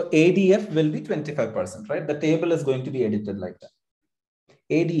 So ADF will be 25%, right? The table is going to be edited like that.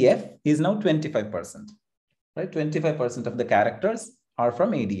 ADF is now 25%, right? 25% of the characters are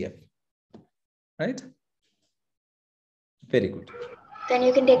from ADF, right? Very good. Then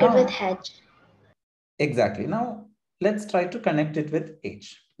you can take it with H. Exactly. Now let's try to connect it with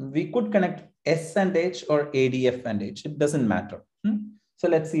H. We could connect S and H or ADF and H. It doesn't matter. So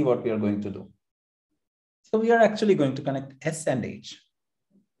let's see what we are going to do. So we are actually going to connect S and H.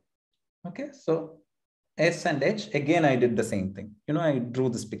 Okay, so S and H, again, I did the same thing. You know, I drew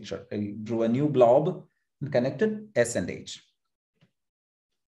this picture. I drew a new blob and connected S and H.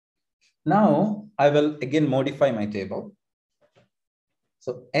 Now I will again modify my table.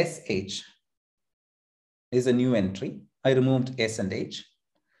 So SH is a new entry. I removed S and H.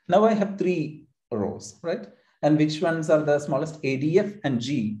 Now I have 3 rows, right? And which ones are the smallest? ADF and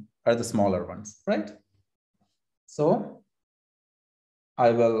G are the smaller ones, right? So I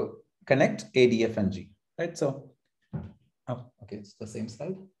will connect ADF and G, right? So, oh, okay, it's the same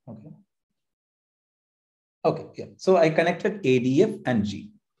slide. Okay. Okay, yeah. So I connected ADF and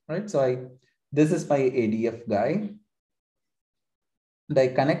G, right? So this is my ADF guy. And I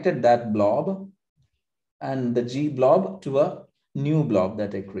connected that blob and the G blob to a new blob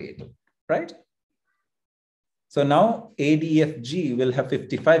that I created, right? So now ADFG will have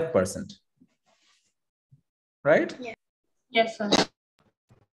 55%, right? Yeah. Yes, sir.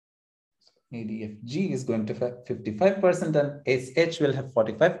 ADFG is going to have 55% and SH will have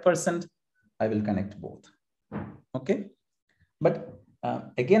 45%. I will connect both. Okay. But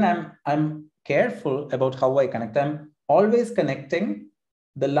again, I'm careful about how I connect. I'm always connecting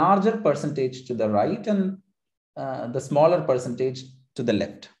the larger percentage to the right and the smaller percentage to the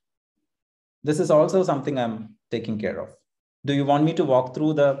left. This is also something I'm taking care of. Do you want me to walk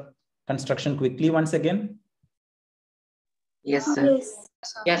through the construction quickly once again? Yes, sir. Yes.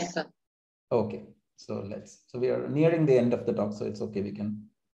 Yes, sir. Okay, so we are nearing the end of the talk, so it's okay, we can,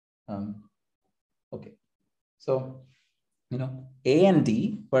 okay. So, you know, A and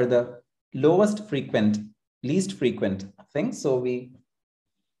D were the least frequent things. So we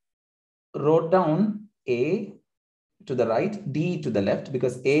wrote down A to the right, D to the left,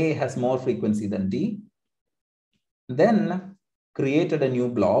 because A has more frequency than D. Then created a new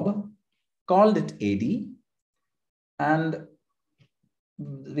blob, called it AD. And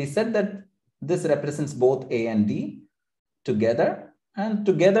we said that this represents both A and D together. And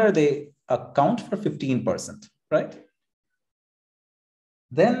together they account for 15%, right?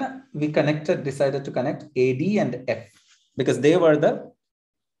 Then we decided to connect AD and F because they were the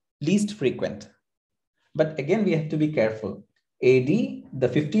least frequent. But again, we have to be careful. AD, the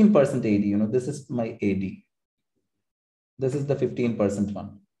 15% AD, you know, this is my AD. This is the 15%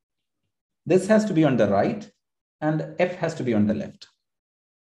 one. This has to be on the right and F has to be on the left,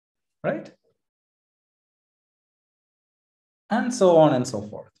 right? And so on and so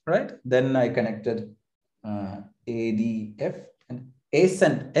forth, right? Then I connected ADF and S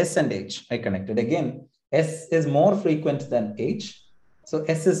and H. I connected again. S is more frequent than H. So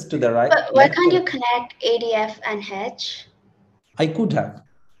S is to the right. But why can't you connect ADF and H? I could have.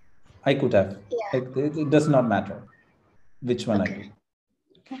 Yeah. It does not matter which one Okay. I do.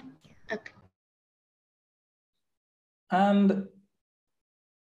 Okay. Okay. And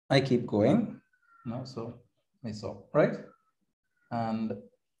I keep going. No, so I saw, right? And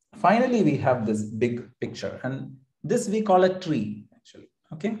finally, we have this big picture. And this we call a tree, actually.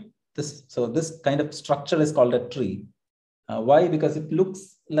 Okay. So this kind of structure is called a tree. Why? Because it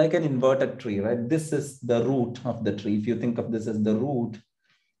looks like an inverted tree, right? This is the root of the tree. If you think of this as the root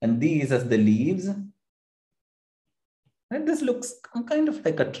and these as the leaves, right? This looks kind of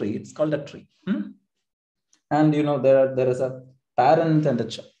like a tree. It's called a tree. And you know, there is a parent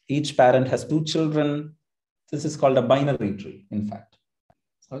and each parent has 2 children. This is called a binary tree, in fact.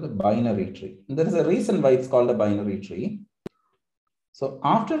 It's called a binary tree. And there is a reason why it's called a binary tree. So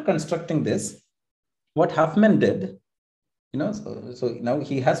after constructing this, what Huffman did, you know, so now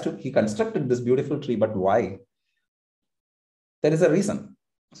he constructed this beautiful tree, but why? there is a reason.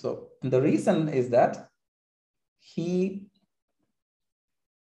 So the reason is that he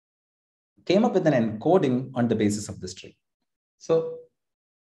came up with an encoding on the basis of this tree. So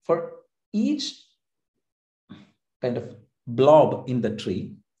for each kind of blob in the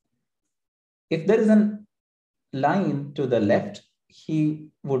tree, if there is a line to the left, he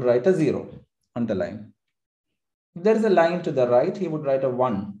would write a 0 on the line. If there is a line to the right, he would write a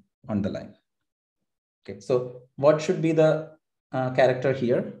 1 on the line. Okay, so what should be the character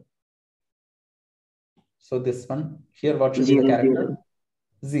here? So this one here, what should be the character?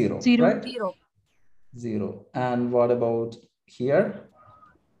 0, right? 0. And what about here?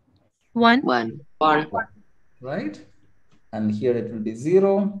 1. Right? And here it will be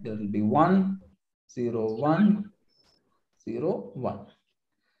 0. There will be 1, 0, 1, 0, 1.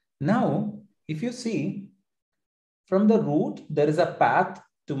 Now, if you see, from the root, there is a path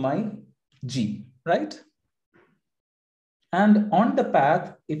to my G, right? And on the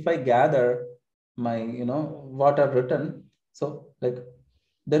path, if I gather my, what I've written, so like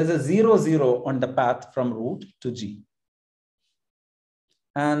there is a 0, 0 on the path from root to G.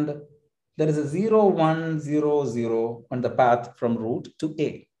 And there is a 0, 1, 0, 0 on the path from root to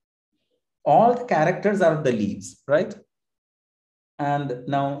A. All the characters are the leaves, right? And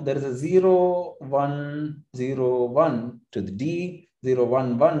now there is a 0, 1, 0, 1 to the D, 0,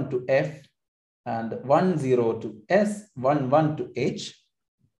 1, 1 to F, and 1, 0 to S, 1, 1 to H,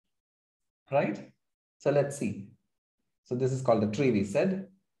 right? So let's see. So this is called the tree, we said.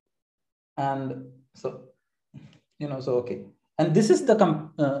 And so, okay. And this is the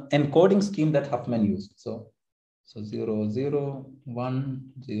encoding scheme that Huffman used. So 0, 0,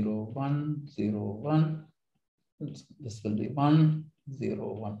 1, 0, 1, 0, 1. This will be 1,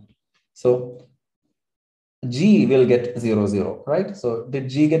 0, 1. So G will get 0, 0, right? So did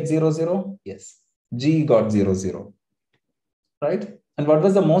G get 0, 0? Yes. G got 0, 0, right? And what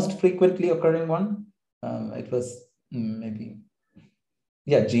was the most frequently occurring one? It was maybe,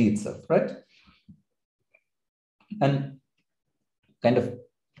 yeah, G itself, right? And kind of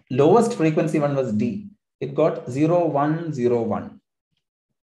lowest frequency one was D. It got 0, 1, 0, 1.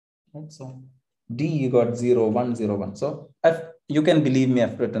 Right? So D, you got 0, 1, 0, 1. So you can believe me,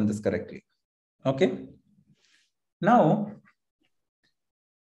 I've written this correctly. Okay. Now,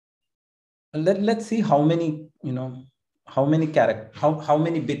 let's see how many, how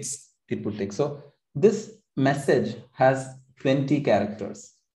many bits it would take. So this message has 20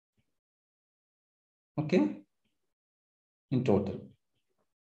 characters. Okay. In total.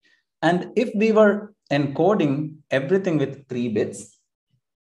 And if we were encoding everything with 3 bits,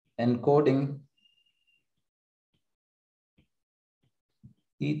 encoding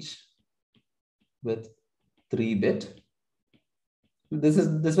each with 3 bit, this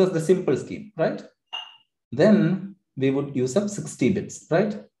was the simple scheme, right? Then we would use up 60 bits,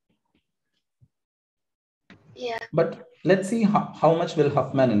 right? Yeah. But let's see how much will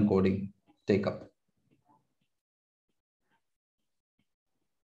Huffman encoding take up.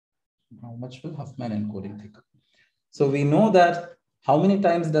 How much will Huffman encoding take up? So we know that how many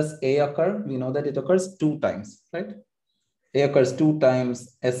times does A occur? We know that it occurs 2 times, right? A occurs 2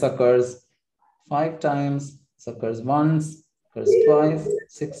 times, S occurs 5 times, S occurs once, occurs twice,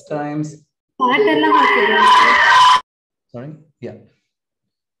 6 times. Sorry, yeah.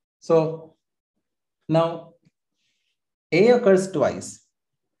 So now A occurs twice.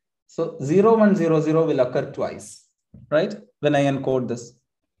 So 0, 1, 0, 0 will occur twice, right? When I encode this.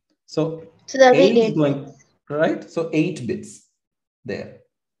 So that'll A be is 8 going, bits. right? So 8 bits there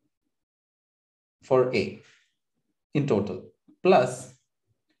for A in total. Plus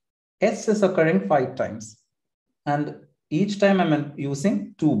S is occurring 5 times. And each time I'm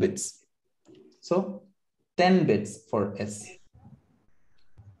using 2 bits. So 10 bits for S.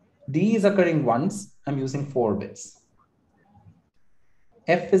 D is occurring once, I'm using 4 bits.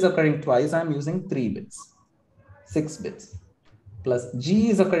 F is occurring twice, I'm using 3 bits, 6 bits. Plus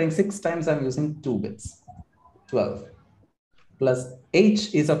G is occurring 6 times, I'm using 2 bits, 12. Plus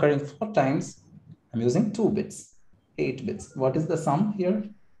H is occurring 4 times, I'm using 2 bits, 8 bits. What is the sum here?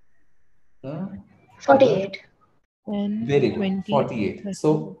 48. Very good, 48.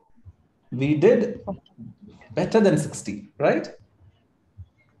 So we did better than 60, right?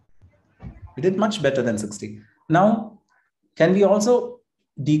 We did much better than 60. Now, can we also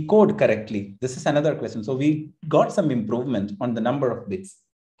decode correctly? This is another question. So we got some improvement on the number of bits.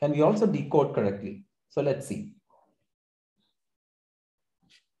 Can we also decode correctly? So let's see.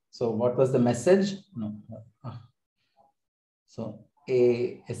 So what was the message? No. So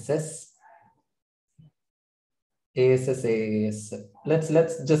ASS. Let's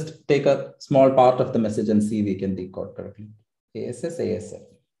just take a small part of the message and see if we can decode correctly. ASS, ASF.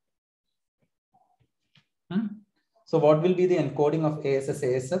 So what will be the encoding of ASS,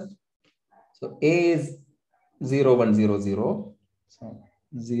 ASF? So A is 0100. So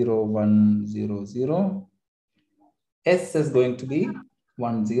 0100. S is going to be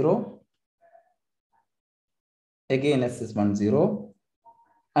 10. Again, S is 10.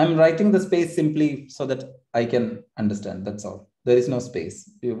 I'm writing the space simply so that I can understand. That's all. There is no space.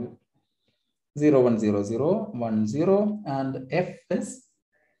 010010, and F is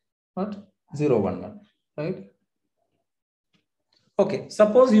what? 011, right? Okay,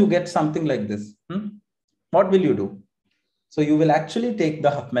 suppose you get something like this. What will you do? So you will actually take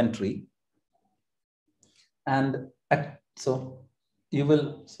the Huffman tree, and so you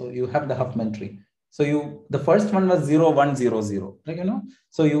have the Huffman tree. So the first one was 0100, like, you know,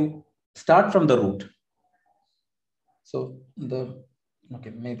 so you start from the root. So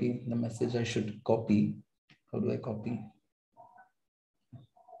okay, maybe the message I should copy. How do I copy?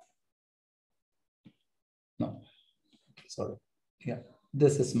 No, okay, sorry. Yeah,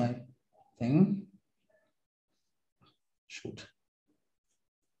 this is my thing. Shoot.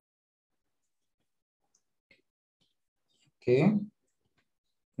 Okay, I'm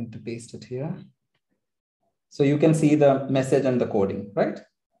going to paste it here. So you can see the message and the coding, right?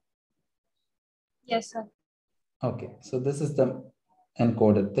 Yes, sir. Okay, so this is the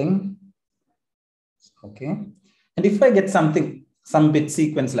encoded thing. Okay, and if I get some bit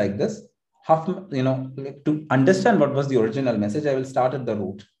sequence like this, to understand what was the original message, I will start at the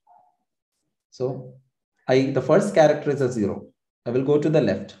root. So the first character is a 0. I will go to the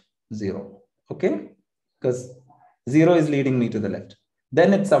left, 0. Okay, because 0 is leading me to the left.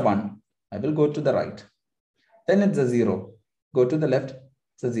 Then it's a 1. I will go to the right. Then it's a 0. Go to the left.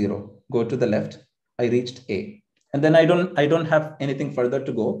 It's a 0. Go to the left. I reached A. And then I don't have anything further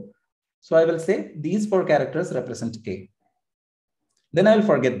to go. So I will say these 4 characters represent A. Then I will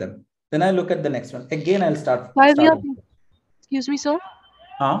forget them. Then I look at the next one. Again, I'll start. Excuse me, sir.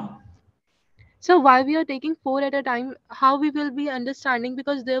 Huh? So why we are taking 4 at a time? How we will be understanding,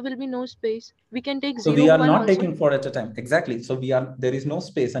 because there will be no space. We can take 0. So we are not taking 4 at a time. Exactly. So there is no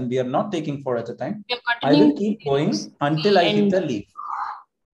space, and we are not taking 4 at a time. I will keep going until I hit the leaf.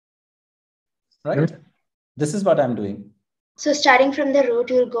 Right? This is what I'm doing. So starting from the root,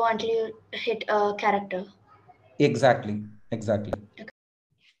 you'll go until you hit a character. Exactly. Okay.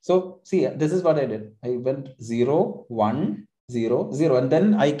 So see, this is what I did. I went 0, 1, 0, 0, and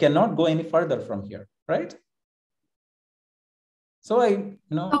then I cannot go any further from here, right? So I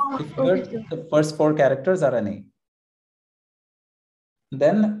figured the first 4 characters are an A.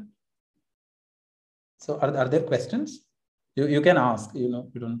 Then, so are there questions? You can ask, you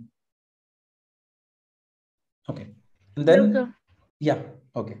don't. Okay. And then, no, yeah,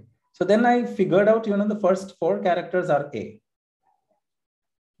 okay. So then I figured out, the first 4 characters are A.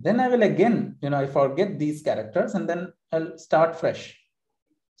 Then I will again, I forget these characters, and then I'll start fresh.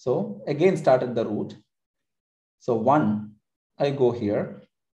 So again, start at the root. So 1, I go here.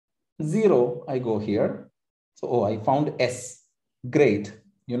 0, I go here. So, I found S. Great.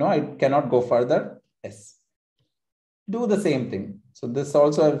 I cannot go further. S. Do the same thing. So this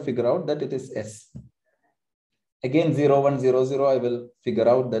also I'll figure out that it is S. Again, 0, 1, 0, 0, I will figure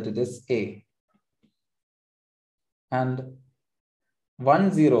out that it is A. And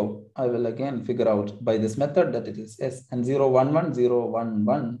 1, 0, I will again figure out by this method that it is S. And 0, 1, 1, 0, 1,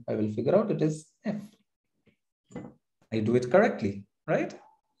 1, I will figure out it is F. I do it correctly, right?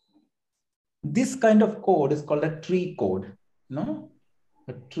 This kind of code is called a tree code.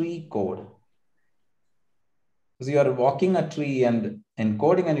 A tree code. Because you are walking a tree and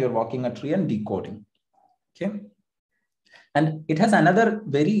encoding, and you're walking a tree and decoding. Okay. And it has another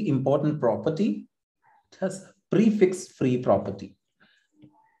very important property. It has prefix-free property.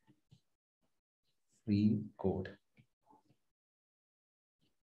 Free code.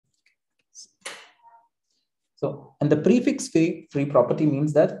 So, and the prefix-free property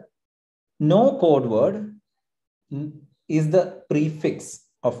means that no code word is the prefix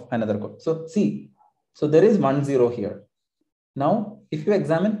of another code. So see, so there is 1, 0 here. Now, if you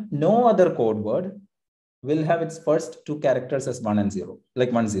examine, no other code word will have its first 2 characters as 1 and 0,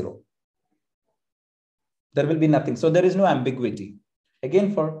 like 1, 0. There will be nothing. So there is no ambiguity.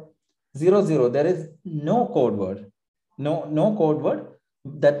 Again, for 0, 0, there is no code word. No code word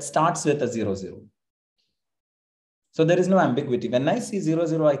that starts with a 0, 0. So there is no ambiguity. When I see 0,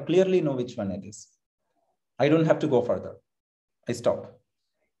 0, I clearly know which one it is. I don't have to go further. I stop.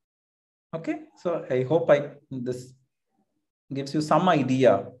 Okay. So I hope this gives you some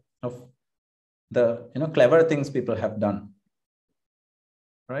idea of the clever things people have done.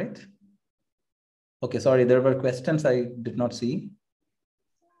 Right? Okay, sorry, there were questions I did not see.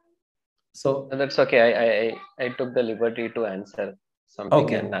 So no, that's okay. I took the liberty to answer something,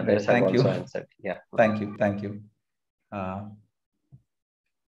 okay, and others great. have Thank also you. answered. Yeah. Thank you. Thank you.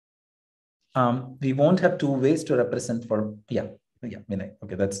 We won't have two ways to represent for, Vinay.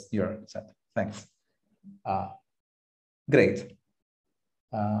 Okay, that's your set. Thanks. Great.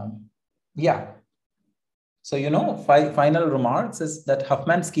 So, final remarks is that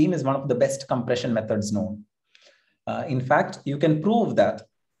Huffman scheme is one of the best compression methods known. In fact, you can prove that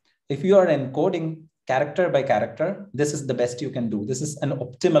if you are encoding character by character, this is the best you can do. This is an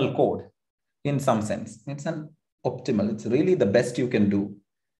optimal code in some sense. It's an optimal. It's really the best you can do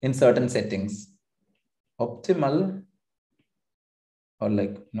in certain settings. Optimal or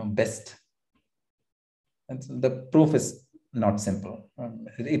best. And so the proof is not simple.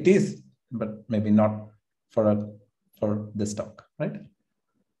 It is, but maybe not for this talk, right?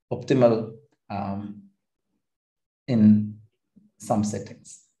 Optimal in some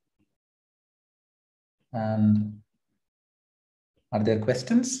settings. And are there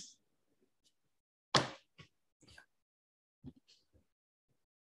questions?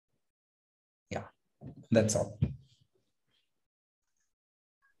 Yeah, that's all.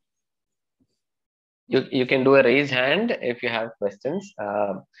 You can do a raise hand if you have questions.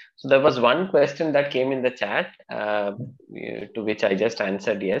 So there was one question that came in the chat to which I just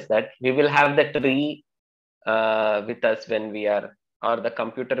answered yes, that we will have the tree with us when we are, or the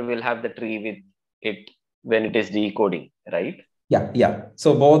computer will have the tree with it when it is decoding, right? Yeah.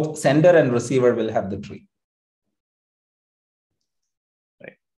 So both sender and receiver will have the tree.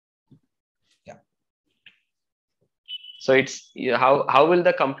 Right. Yeah. So it's how will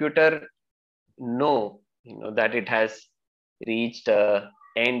the computer know, that it has reached a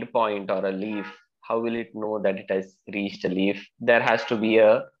end point or a leaf? How will it know that it has reached a leaf? There has to be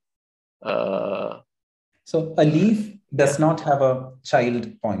a so a leaf does not have a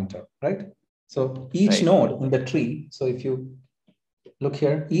child pointer, right? So each node in the tree, so if you look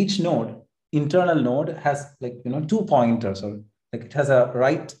here, each node, internal node has 2 pointers, or it has a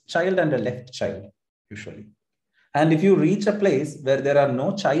right child and a left child usually. And if you reach a place where there are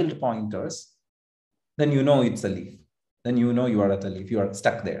no child pointers, then it's a leaf. Then you are at a leaf. You are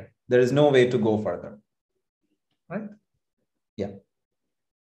stuck there. There is no way to go further, right? Yeah.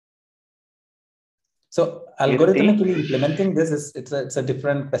 So algorithmically implementing this it's a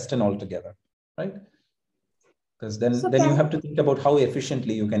different question altogether, right? Because then you have to think about how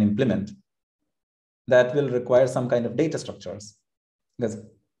efficiently you can implement. That will require some kind of data structures. Because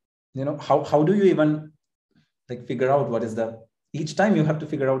how do you even figure out what is each time you have to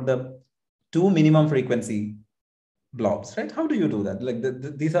figure out the 2 minimum frequency blobs, right? How do you do that?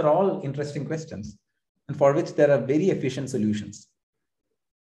 These are all interesting questions, and for which there are very efficient solutions.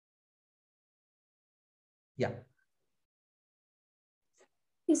 Yeah.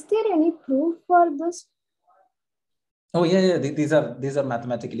 Is there any proof for this? Oh yeah. These are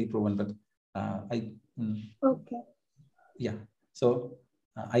mathematically proven, but okay. Yeah. So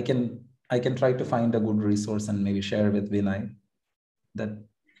I can try to find a good resource and maybe share with Vinay that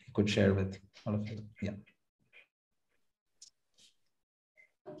he could share with all of you. Yeah.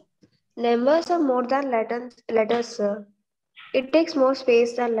 Numbers are more than letters, sir. It takes more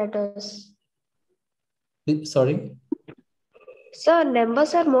space than letters. Sorry? Sir,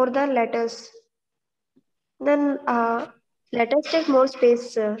 numbers are more than letters. Then letters take more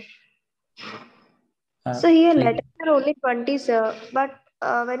space, sir. So here letters are only 20, sir. But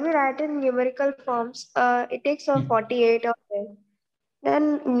when we write in numerical forms, it takes 48 of them.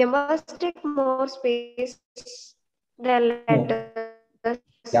 Then numbers take more space than letters.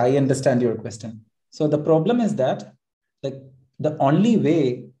 Yeah, I understand your question. So the problem is that the only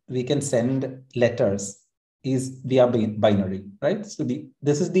way we can send letters is via binary, right? So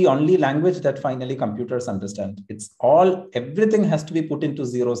this is the only language that finally computers understand. Everything has to be put into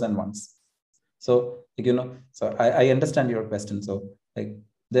zeros and ones. So so I understand your question. So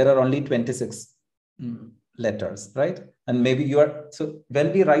there are only 26 letters, right? And maybe so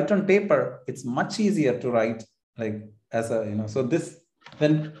when we write on paper, it's much easier to write as a so this.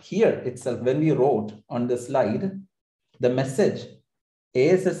 When here itself, when we wrote on the slide, the message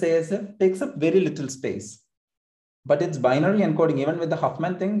ASF takes up very little space, but its binary encoding, even with the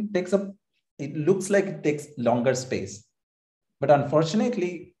Huffman thing, it looks like it takes longer space. But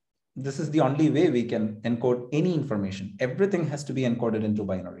unfortunately, this is the only way we can encode any information. Everything has to be encoded into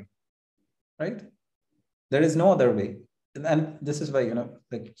binary, right? There is no other way. And this is why,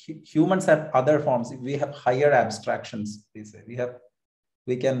 humans have other forms. We have higher abstractions, we say.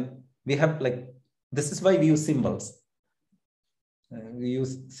 This is why we use symbols. We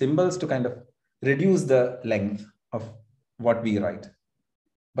use symbols to kind of reduce the length of what we write.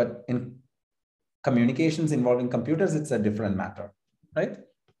 But in communications involving computers, it's a different matter, right?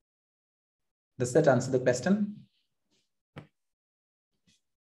 Does that answer the question?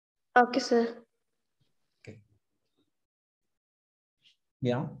 Okay, sir. Okay.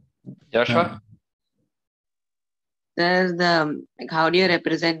 Yeah. Joshua? There's the like, how do you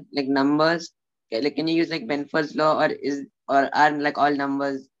represent like numbers? Okay, like, can you use like Benford's law, or are like all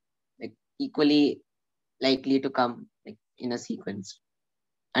numbers like equally likely to come like in a sequence,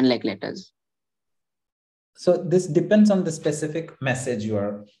 unlike letters? So this depends on the specific message you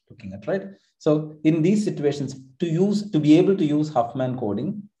are looking at, right? So in these situations, to be able to use Huffman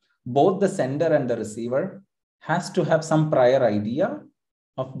coding, both the sender and the receiver has to have some prior idea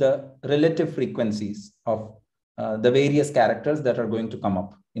of the relative frequencies of the various characters that are going to come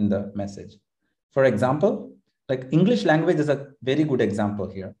up in the message. For example, like English language is a very good example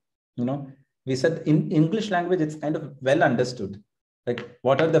here. You know, we said in English language, it's kind of well understood, like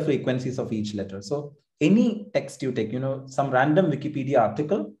what are the frequencies of each letter. So any text you take, you know, some random Wikipedia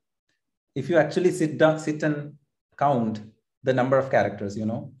article, if you actually sit and count the number of characters, you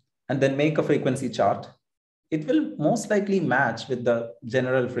know, and then make a frequency chart, it will most likely match with the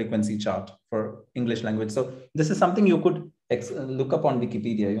general frequency chart for English language. So this is something you could look up on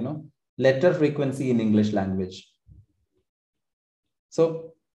Wikipedia, you know, letter frequency in English language.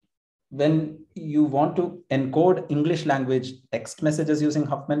 So when you want to encode English language text messages using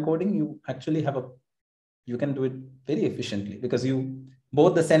Huffman coding, you actually you can do it very efficiently because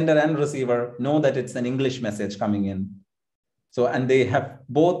both the sender and receiver know that it's an English message coming in. So, and they have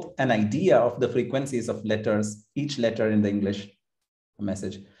both an idea of the frequencies of letters, each letter in the English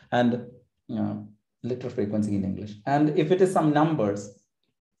message, and letter frequency in English. And if it is some numbers,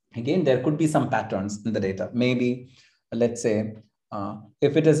 again, there could be some patterns in the data. Maybe, let's say,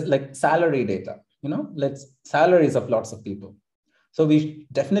 if it is like salary data, you know, salaries of lots of people. So we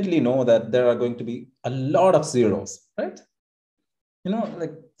definitely know that there are going to be a lot of zeros, right? You know,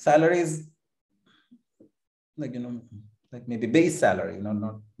 like salaries, like, you know, like maybe base salary, you know,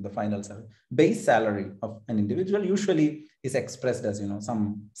 not the final salary. Base salary of an individual usually is expressed as, you know,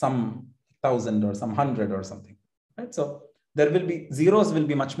 some 1,000 or some 100 or something, right? So there will be zeros will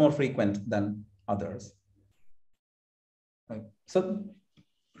be much more frequent than others. Right? So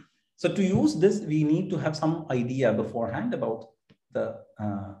to use this, we need to have some idea beforehand about the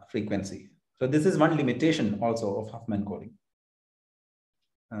frequency. So this is one limitation also of Huffman coding,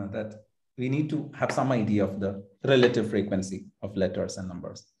 that we need to have some idea of the relative frequency of letters and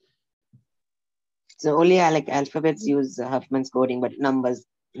numbers. So only like alphabets use Huffman's coding, but numbers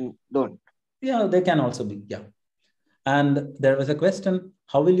don't. Yeah, they can also be, yeah. And there was a question,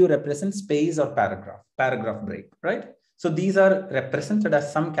 how will you represent space or paragraph break, right? So these are represented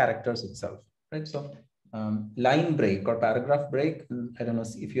as some characters itself, right? So line break or paragraph break, I don't know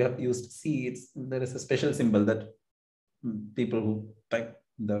if you have used C, there is a special symbol that people who type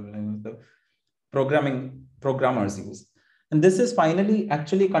the programmers use. And this is finally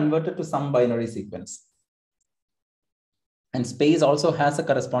actually converted to some binary sequence. And space also has a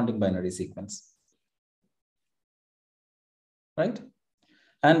corresponding binary sequence, right?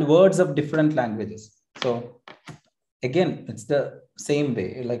 And words of different languages. So again, it's the same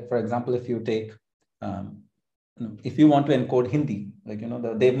way. Like, for example, if you take, if you want to encode Hindi, like, you know,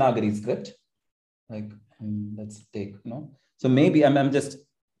 the Devanagari script, like, let's take, you know, so maybe I'm just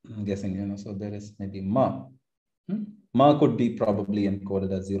guessing, you know, so there is maybe Ma. Ma could be probably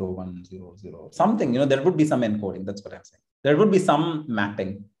encoded as 0100, something, you know, there would be some encoding. That's what I'm saying. There would be some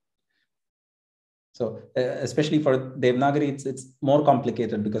mapping. So especially for Devanagari, it's more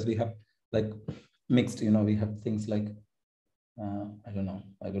complicated because we have like mixed, you know, we have things like, I don't know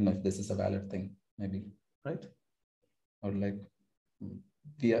if this is a valid thing, maybe, right? Or like,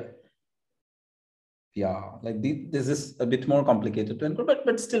 like this is a bit more complicated to encode,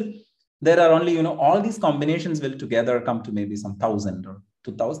 but still there are only, you know, all these combinations will together come to maybe some 1,000 or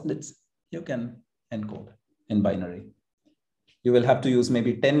 2,000. You can encode in binary. You will have to use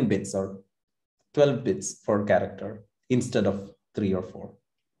maybe 10 bits or 12 bits for character instead of 3 or 4.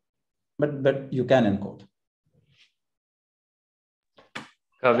 But you can encode.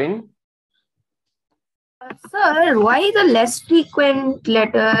 Kavin? Sir, why the less frequent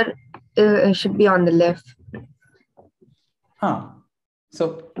letter should be on the left?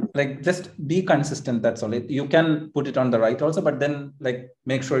 So like just be consistent, that's all. You can put it on the right also, but then like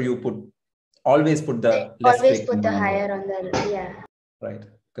make sure you always put the less always put frequent the one higher on the, yeah. Right,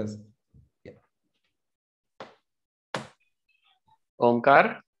 because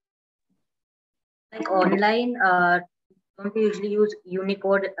Omkar? Like online, don't we usually use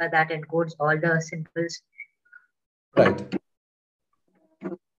Unicode that encodes all the symbols? Right.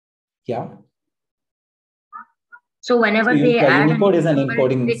 Yeah. So whenever they add Unicode is an symbol,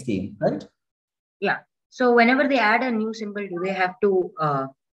 encoding scheme, right? Yeah. So whenever they add a new symbol, do they have to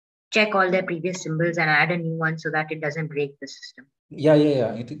check all their previous symbols and add a new one so that it doesn't break the system? Yeah.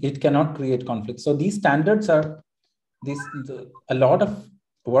 It cannot create conflict. So these standards are a lot of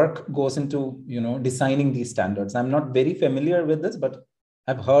work goes into designing these standards. I'm not very familiar with this, but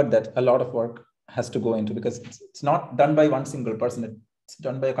I've heard that a lot of work has to go into, because it's not done by one single person. It's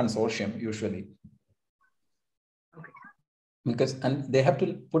done by a consortium usually. Okay. And they have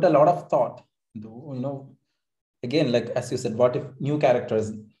to put a lot of thought. Again, like as you said, what if new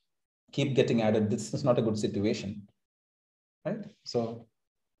characters keep getting added? This is not a good situation, right? So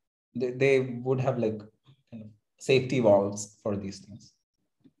they would have like kind of safety valves for these things.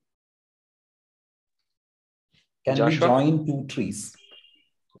 Can we join two trees?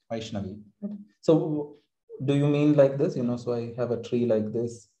 Vaishnavi. So do you mean like this? So I have a tree like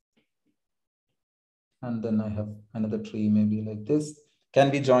this, and then I have another tree maybe like this. Can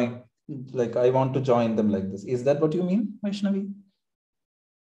we join? Like I want to join them like this. Is that what you mean, Vaishnavi?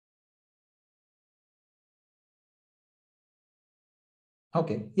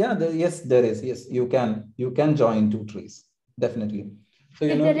 Okay. Yeah. Yes, there is. Yes, you can join two trees. Definitely. So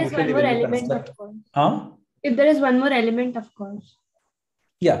if there is one more element, of course. If there is one more element, of course.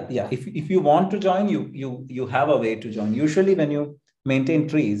 Yeah. If you want to join, you have a way to join. Usually, when you maintain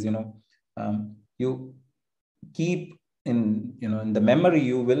trees, you keep in the memory,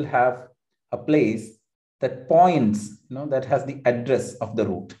 you will have a place that points, that has the address of the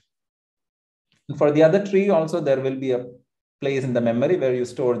root. And for the other tree also, there will be a place in the memory where you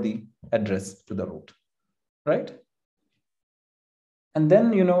store the address to the root, right? And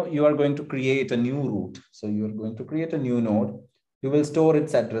then, you are going to create a new root. So you're going to create a new node. You will store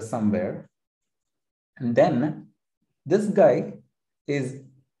its address somewhere. And then this guy is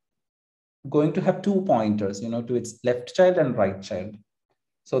going to have two pointers, to its left child and right child.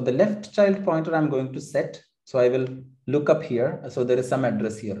 So the left child pointer I'm going to set. So I will look up here. So there is some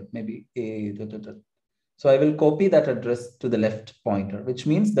address here, maybe a. So I will copy that address to the left pointer, which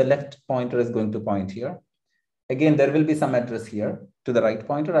means the left pointer is going to point here. Again, there will be some address here to the right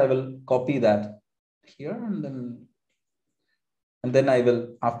pointer. I will copy that here, and then I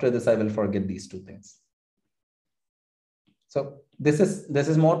will, after this, I will forget these two things. So this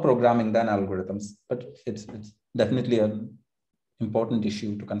is more programming than algorithms, but it's definitely an important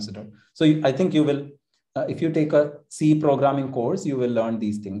issue to consider. So I think you will, if you take a C programming course, you will learn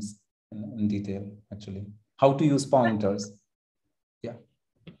these things in detail, actually. How to use pointers. Yeah.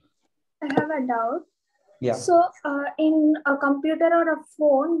 I have a doubt. Yeah. So in a computer or a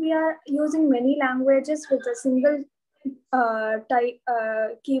phone, we are using many languages with a single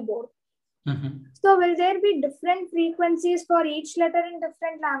keyboard. Mm-hmm. So will there be different frequencies for each letter in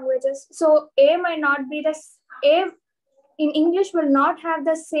different languages? So A might not be A in English will not have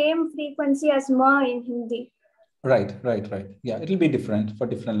the same frequency as Ma in Hindi. Right. Yeah, it'll be different for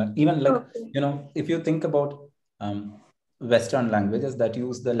different, even like, okay. If you think about Western languages that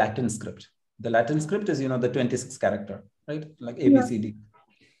use the Latin script. The Latin script is, the 26 character, right? Like ABCD.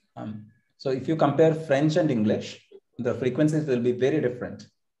 Yeah. So if you compare French and English, the frequencies will be very different.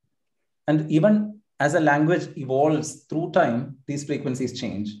 And even as a language evolves through time, these frequencies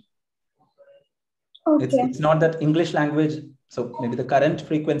change. Okay. It's not that English language, so maybe the current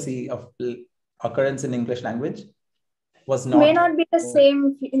frequency of occurrence in English language may not be the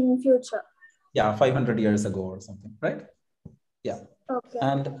same in future. Yeah, 500 years ago or something, right? Yeah. Okay.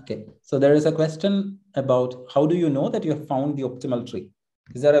 And okay, so there is a question about how do you know that you have found the optimal tree?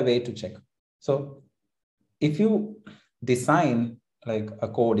 Is there a way to check? So if you design like a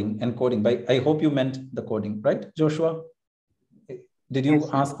encoding by, I hope you meant the coding, right, Joshua? Did you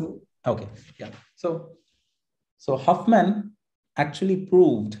ask me? Okay, yeah. So Huffman actually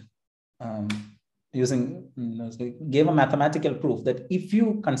proved gave a mathematical proof that if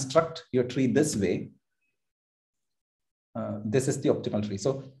you construct your tree this way, this is the optimal tree.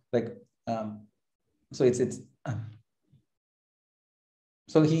 So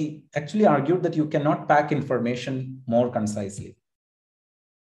so he actually argued that you cannot pack information more concisely.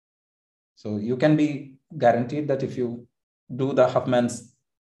 So you can be guaranteed that if you do the Huffman's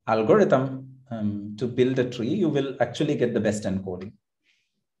algorithm to build a tree, you will actually get the best encoding.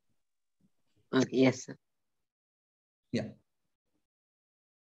 Yes, sir. Yeah.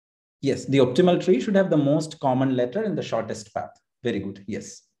 Yes, the optimal tree should have the most common letter in the shortest path. Very good.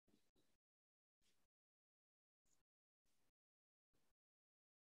 Yes.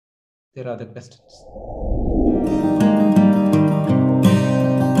 There are other questions.